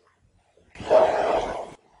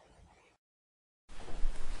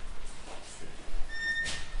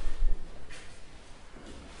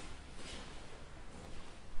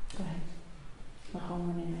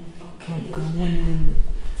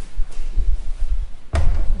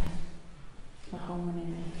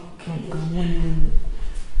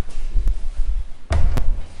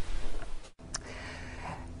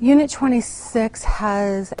 Unit 26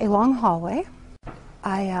 has a long hallway.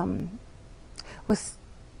 I was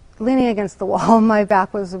leaning against the wall. My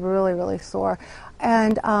back was really, really sore.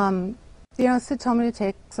 And, Sid told me to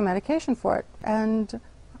take some medication for it. And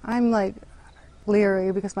I'm like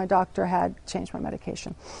leery because my doctor had changed my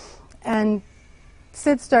medication. And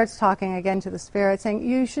Sid starts talking again to the spirit, saying,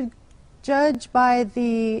 you should judge by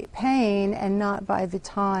the pain and not by the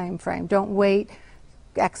time frame. Don't wait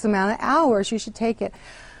X amount of hours. You should take it.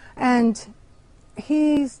 And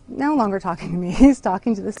he's no longer talking to me. He's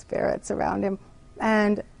talking to the spirits around him.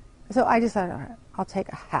 And so I decided, all right, I'll take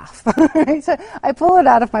a half. So I pull it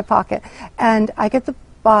out of my pocket, and I get the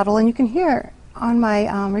bottle, and you can hear on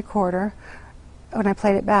my recorder, when I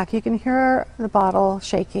played it back, you can hear the bottle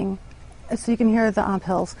shaking. So you can hear the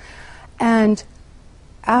pills. And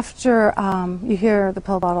after you hear the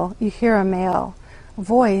pill bottle, you hear a male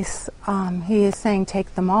voice. He is saying,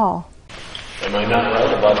 take them all. Am I not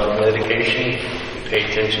right about the medication? Pay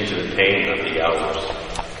attention to the pain of the hours.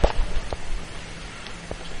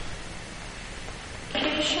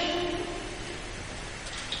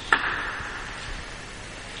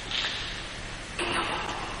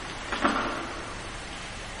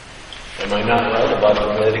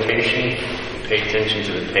 meditation, pay attention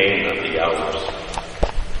to the pain of the hours.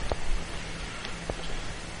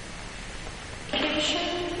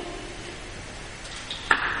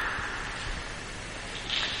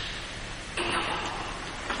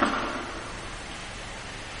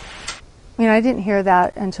 You know, I didn't hear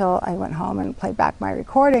that until I went home and played back my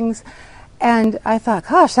recordings, and I thought,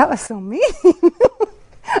 gosh, that was so mean.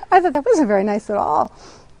 I thought that wasn't very nice at all.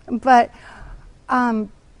 But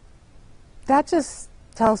that just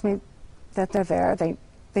tells me that they're there.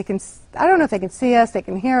 They can. I don't know if they can see us, they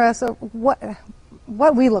can hear us, or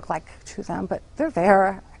what we look like to them, but they're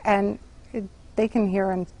there, and they can hear,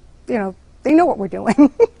 and you know, they know what we're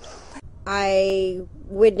doing. I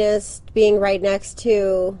witnessed being right next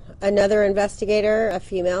to another investigator, a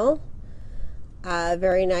female, a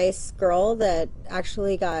very nice girl that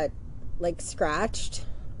actually got like scratched.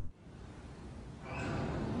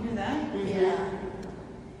 You hear that? Yeah.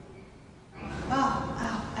 Oh,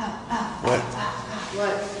 ow, ow, ow. What?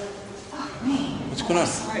 What? Fuck me. What's going on?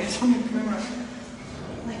 Sorry, it's on the camera.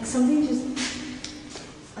 Like something just,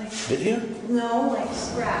 like. Bit you? No, like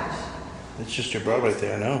scratch. It's just your bra right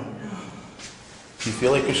there, I know. Do you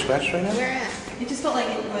feel like you're scratched right now? Where at? It just felt like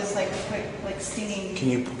it was like quick, like stinging.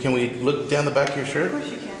 Can we look down the back of your shirt? Of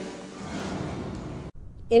course you can.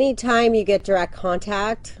 Anytime you get direct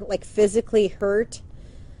contact, like physically hurt,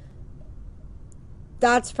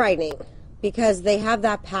 that's frightening because they have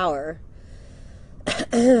that power.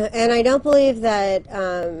 And I don't believe that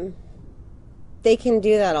they can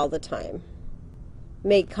do that all the time.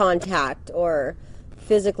 Make contact or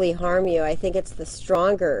physically harm you. I think it's the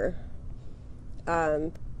stronger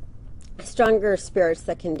spirits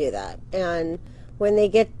that can do that. And when they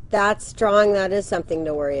get that strong, that is something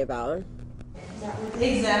to worry about.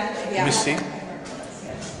 Exactly. Let me see.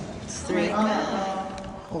 It's 3.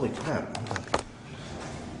 Holy crap. Hold on.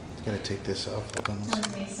 Gotta take this off. Hold on.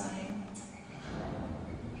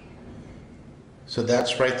 So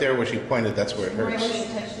that's right there where she pointed, that's where it Right hurts. where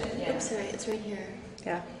she touched it, yeah. Oops, sorry, it's right here.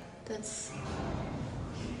 Yeah. That's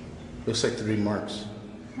Looks like 3 marks.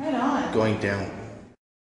 right on. Going down.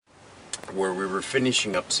 Where we were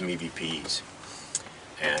finishing up some EVPs,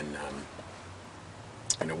 and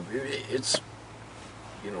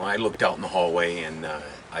I looked out in the hallway and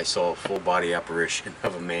I saw a full body apparition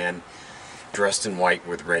of a man dressed in white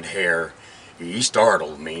with red hair. He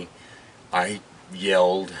startled me. I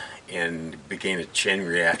yelled and began a chain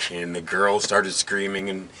reaction, and the girl started screaming,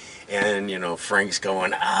 and Frank's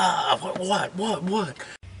going, what? There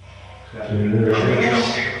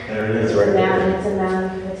it is. It's a man, it's a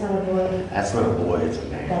man, it's not a boy. That's not a boy, it's a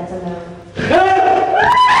man. That's a man.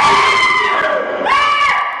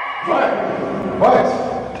 What?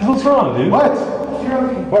 What's wrong, dude? What?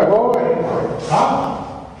 Wait. Huh?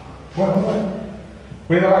 What?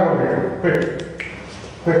 Bring the light over here. Quick.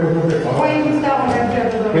 Quick. Wayne, who's that one right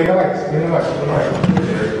there? Bring the lights. Bring the lights.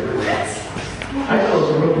 I thought it was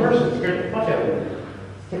a real person. Scared the fuck out of me.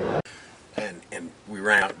 And we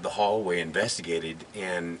ran out the hallway, investigated,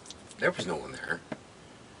 and there was no one there.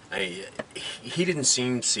 He didn't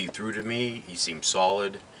seem see-through to me. He seemed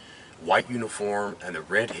solid, white uniform, and the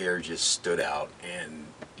red hair just stood out. And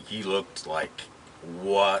he looked like,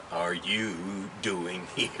 what are you doing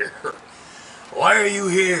here? Why are you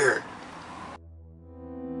here?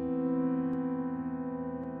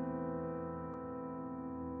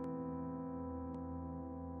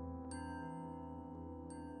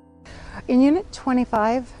 In Unit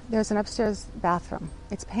 25, there's an upstairs bathroom.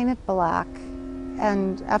 It's painted black,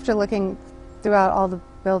 and after looking throughout all the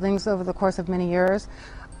buildings over the course of many years,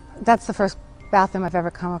 that's the first bathroom I've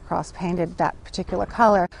ever come across painted that particular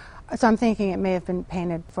color. So I'm thinking it may have been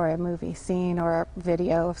painted for a movie scene or a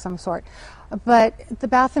video of some sort. But the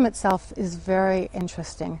bathroom itself is very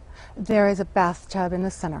interesting. There is a bathtub in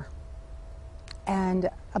the center, and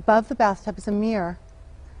above the bathtub is a mirror.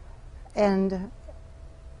 And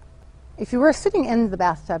if you were sitting in the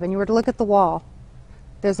bathtub and you were to look at the wall,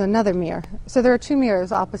 there's another mirror. So there are 2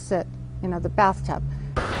 mirrors opposite, the bathtub.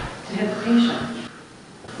 To have a patient.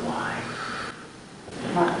 Why?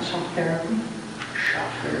 Not shock therapy.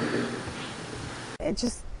 Shock therapy. It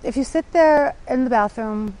just, if you sit there in the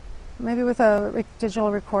bathroom, maybe with a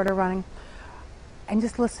digital recorder running, and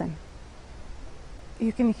just listen,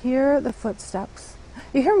 you can hear the footsteps.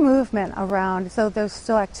 You hear movement around, so there's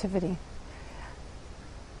still activity.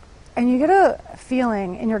 And you get a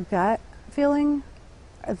feeling in your gut feeling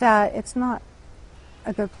that it's not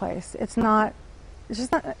a good place. It's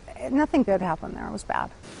just not, nothing good happened there. It was bad.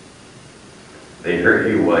 They hurt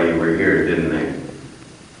you while you were here, didn't they?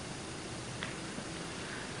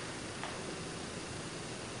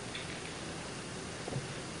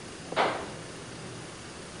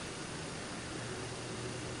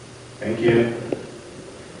 Thank you.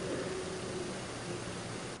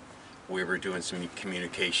 We were doing some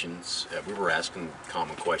communications. We were asking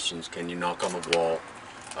common questions. Can you knock on the wall?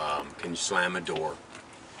 Can you slam a door?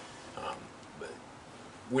 But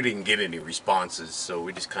we didn't get any responses, so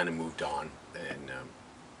we just kind of moved on. And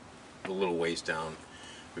a little ways down,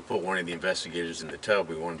 we put one of the investigators in the tub.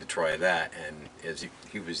 We wanted to try that, and as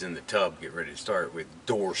he was in the tub, get ready to start, with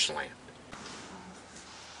door slammed.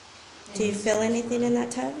 Do you feel anything in that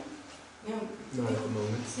tub? No. Not at the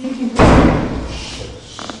moment.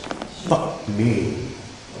 Fuck me.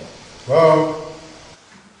 Whoa.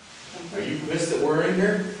 Are you pissed that we're in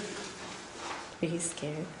here? Are you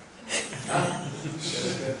scared?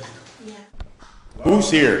 Yeah.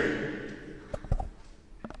 Who's here?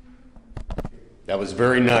 That was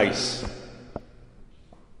very nice.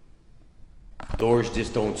 Doors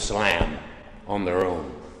just don't slam on their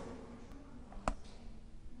own.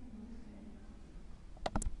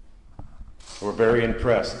 We're very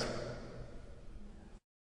impressed.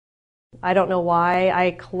 I don't know why.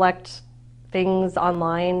 I collect things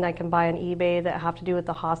online I can buy on eBay that have to do with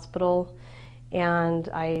the hospital, and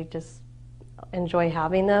I just enjoy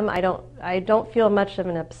having them. I don't feel much of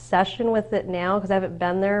an obsession with it now because I haven't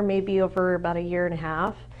been there maybe over about a year and a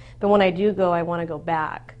half. But when I do go, I want to go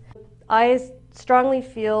back. I strongly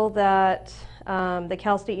feel that the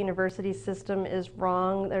Cal State University system is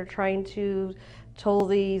wrong. They're trying to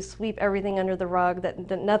totally sweep everything under the rug,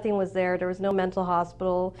 that nothing was there. There was no mental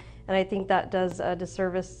hospital, and I think that does a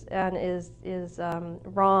disservice and is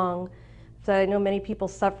wrong. So I know many people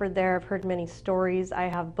suffered there. I've heard many stories. I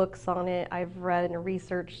have books on it. I've read and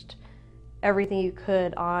researched everything you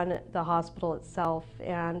could on the hospital itself,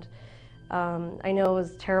 and I know it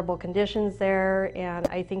was terrible conditions there, and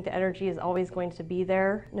I think the energy is always going to be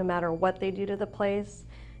there no matter what they do to the place.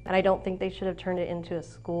 And I don't think they should have turned it into a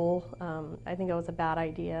school. I think it was a bad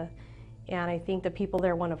idea. And I think the people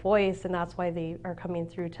there want a voice, and that's why they are coming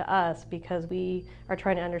through to us, because we are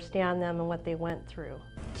trying to understand them and what they went through.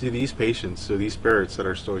 To these patients, to these spirits that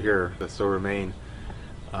are still here, that still remain,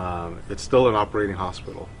 it's still an operating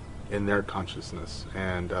hospital in their consciousness.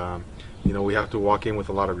 And, you know, we have to walk in with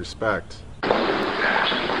a lot of respect.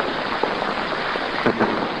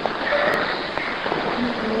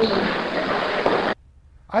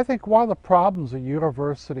 I think one of the problems a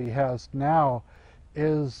university has now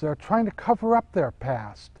is they're trying to cover up their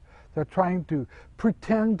past. They're trying to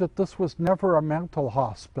pretend that this was never a mental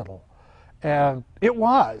hospital. And it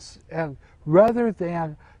was. And rather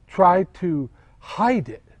than try to hide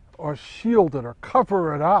it or shield it or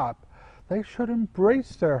cover it up, they should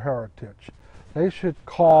embrace their heritage. They should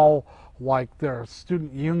call, like their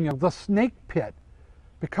student union, the Snake Pit.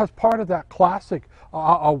 Because part of that classic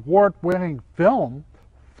award-winning film,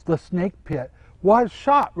 The Snake Pit, was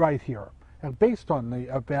shot right here and based on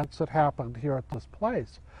the events that happened here at this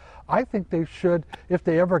place. I think they should, if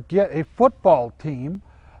they ever get a football team,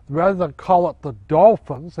 rather than call it the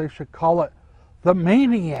Dolphins, they should call it the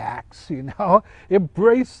Maniacs, you know?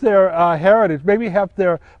 Embrace their heritage, maybe have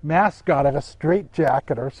their mascot in a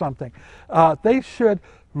straitjacket or something. They should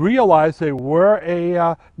realize they were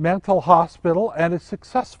a mental hospital, and a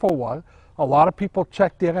successful one. A lot of people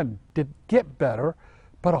checked in and didn't get better,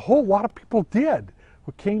 but a whole lot of people did,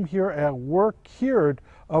 who came here and were cured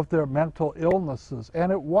of their mental illnesses.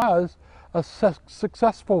 And it was a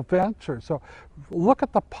successful venture. So look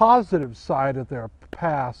at the positive side of their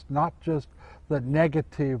past, not just the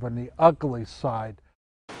negative and the ugly side.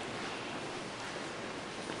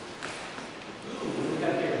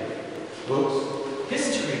 Books.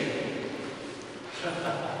 History.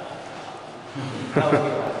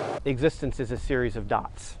 Existence is a series of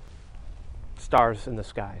dots, stars in the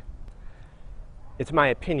sky. It's my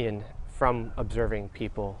opinion from observing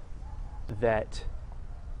people that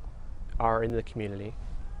are in the community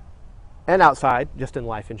and outside, just in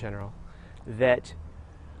life in general, that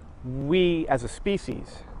we as a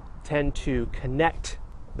species tend to connect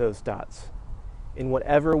those dots in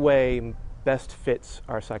whatever way best fits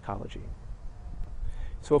our psychology.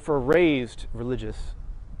 So if we're raised religious,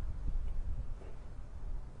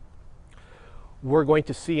 we're going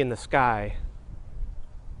to see in the sky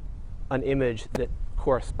an image that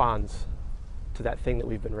corresponds to that thing that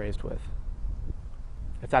we've been raised with.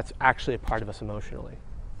 If that's actually a part of us emotionally,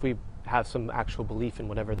 if we have some actual belief in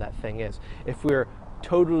whatever that thing is. If we're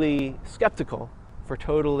totally skeptical, if we're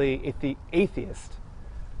totally atheist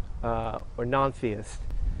or non-theist,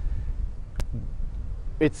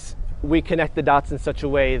 we connect the dots in such a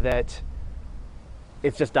way that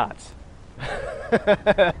it's just dots.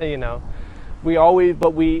 You know,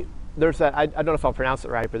 there's that, I don't know if I'll pronounce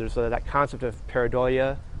it right, but there's that concept of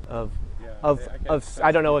pareidolia, of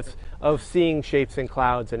I don't know, of seeing shapes in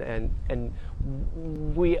clouds, and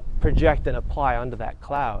we project and apply onto that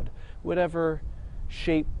cloud whatever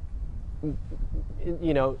shape,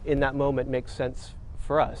 you know, in that moment makes sense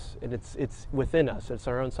for us, and it's within us. It's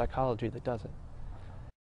our own psychology that does it.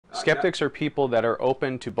 Skeptics are people that are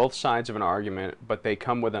open to both sides of an argument, but they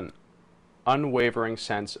come with an unwavering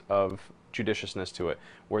sense of judiciousness to it,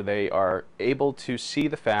 where they are able to see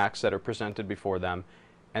the facts that are presented before them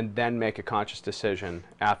and then make a conscious decision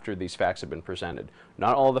after these facts have been presented.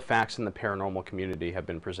 Not all the facts in the paranormal community have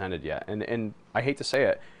been presented yet, and I hate to say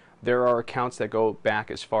it, there are accounts that go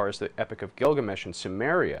back as far as the Epic of Gilgamesh and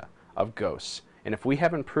Sumeria of ghosts, and if we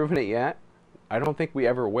haven't proven it yet, I don't think we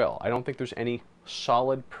ever will. I don't think there's any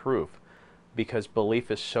solid proof, because belief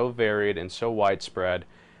is so varied and so widespread,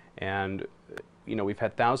 and you know, we've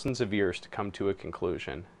had thousands of years to come to a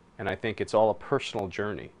conclusion, and I think it's all a personal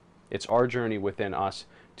journey. It's our journey within us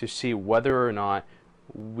to see whether or not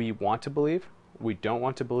we want to believe, we don't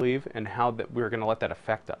want to believe, and how that we're going to let that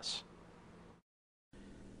affect us.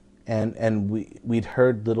 And we'd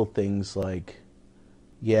heard little things like,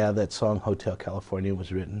 yeah, that song Hotel California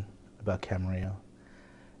was written about Camarillo,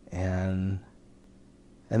 and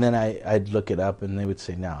then I'd look it up and they would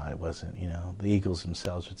say, no, it wasn't. You know, the Eagles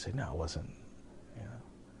themselves would say, no, it wasn't. You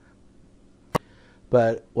know.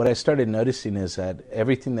 But what I started noticing is that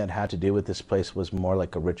everything that had to do with this place was more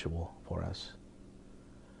like a ritual for us.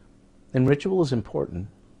 And ritual is important.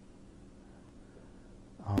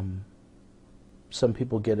 Some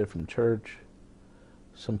people get it from church.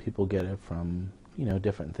 Some people get it from, you know,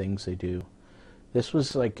 different things they do. This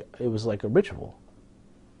was like, it was like a ritual.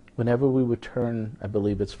 Whenever we would turn, I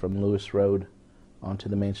believe it's from Lewis Road onto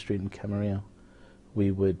the main street in Camarillo,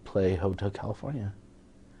 we would play Hotel California.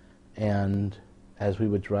 And as we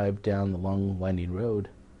would drive down the long winding road,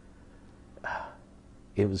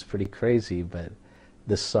 it was pretty crazy, but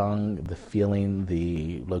the song, the feeling,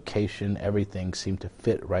 the location, everything seemed to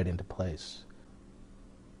fit right into place.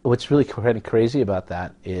 What's really kind of crazy about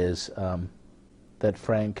that is that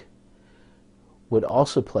Frank would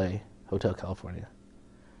also play Hotel California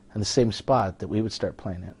in the same spot that we would start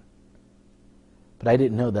playing it. But I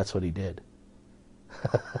didn't know that's what he did.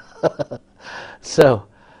 So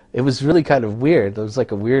it was really kind of weird. It was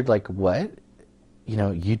like a weird, like, what? You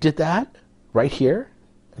know, you did that right here?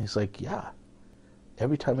 And he's like, yeah,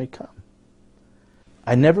 every time I come.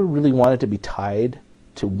 I never really wanted to be tied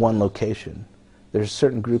to one location. There's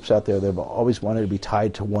certain groups out there that have always wanted to be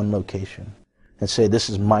tied to one location and say, this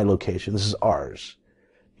is my location, this is ours,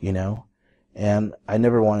 you know? And I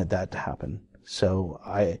never wanted that to happen. So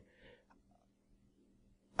I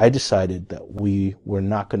decided that we were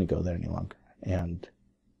not going to go there any longer. And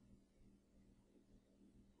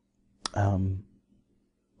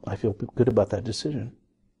I feel good about that decision.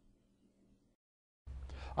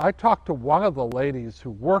 I talked to one of the ladies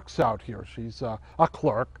who works out here. She's a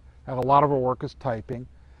clerk, and a lot of her work is typing.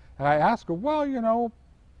 And I asked her, well, you know,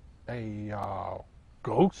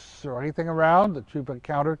 ghosts or anything around that you've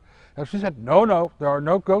encountered? And she said, no, there are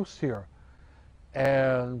no ghosts here.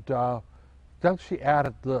 And then she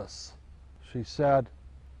added this. She said,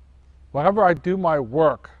 whenever I do my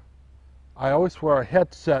work, I always wear a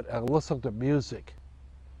headset and listen to music.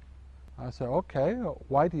 I said, okay,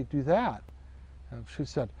 why do you do that? And she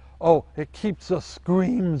said, oh, it keeps the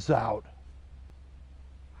screams out.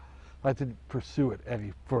 I didn't pursue it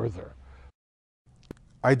any further.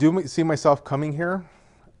 I do see myself coming here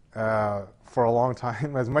for a long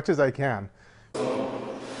time, as much as I can.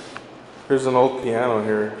 There's an old piano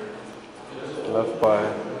here, left by.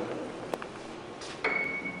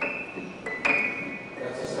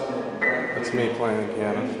 That's me playing the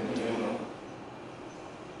piano.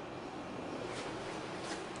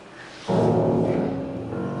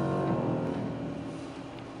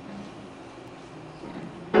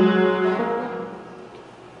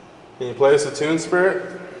 Can you play us a tune,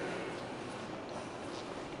 Spirit?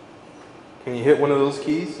 Can you hit one of those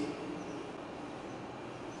keys?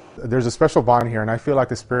 There's a special bond here, and I feel like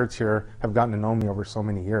the spirits here have gotten to know me over so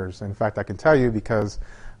many years. In fact, I can tell you because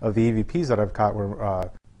of the EVPs that I've caught, where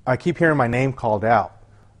I keep hearing my name called out,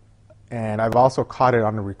 and I've also caught it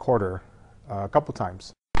on the recorder a couple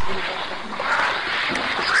times.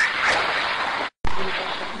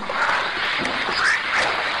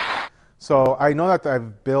 So I know that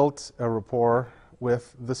I've built a rapport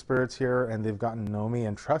with the spirits here, and they've gotten to know me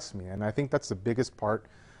and trust me. And I think that's the biggest part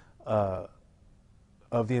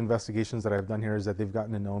of the investigations that I've done here, is that they've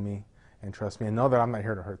gotten to know me and trust me and know that I'm not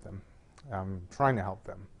here to hurt them. I'm trying to help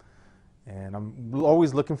them. And I'm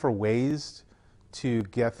always looking for ways to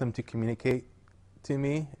get them to communicate to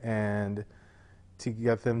me and to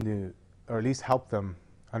get them to or at least help them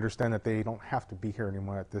understand that they don't have to be here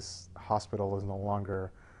anymore, that this hospital is no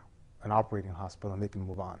longer an operating hospital and they can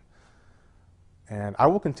move on. And I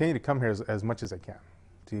will continue to come here as much as I can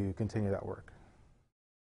to continue that work.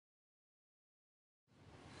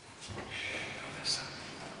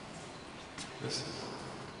 Listen.